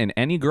season, and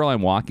any girl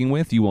I'm walking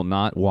with, you will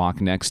not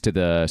walk next to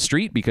the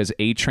street because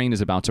a train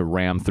is about to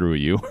ram through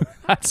you.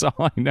 That's all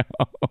I know.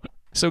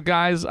 So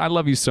guys, I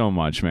love you so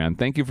much, man.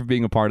 Thank you for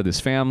being a part of this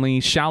family.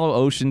 Shallow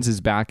Oceans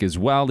is back as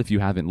well. If you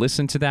haven't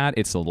listened to that,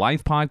 it's a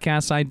live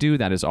podcast I do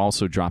that is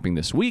also dropping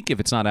this week. If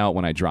it's not out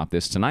when I drop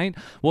this tonight,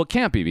 well, it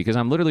can't be because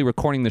I'm literally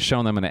recording the show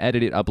and I'm going to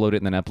edit it, upload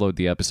it, and then upload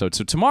the episode.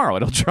 So tomorrow,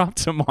 it'll drop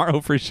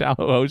tomorrow for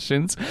Shallow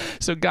Oceans.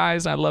 So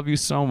guys, I love you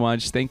so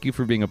much. Thank you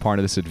for being a part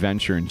of this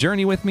adventure and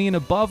journey with me. And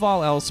above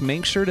all else,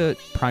 make sure to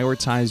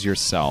prioritize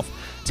yourself.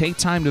 Take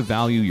time to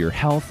value your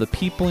health, the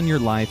people in your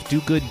life,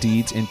 do good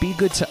deeds, and be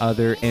good to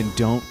other, and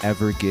don't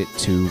ever get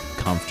too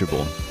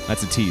comfortable.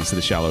 That's a tease to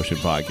the Shallow Ocean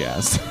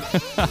Podcast.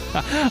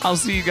 I'll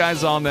see you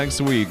guys all next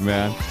week,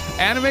 man.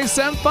 Anime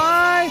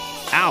Senpai,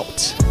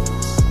 out.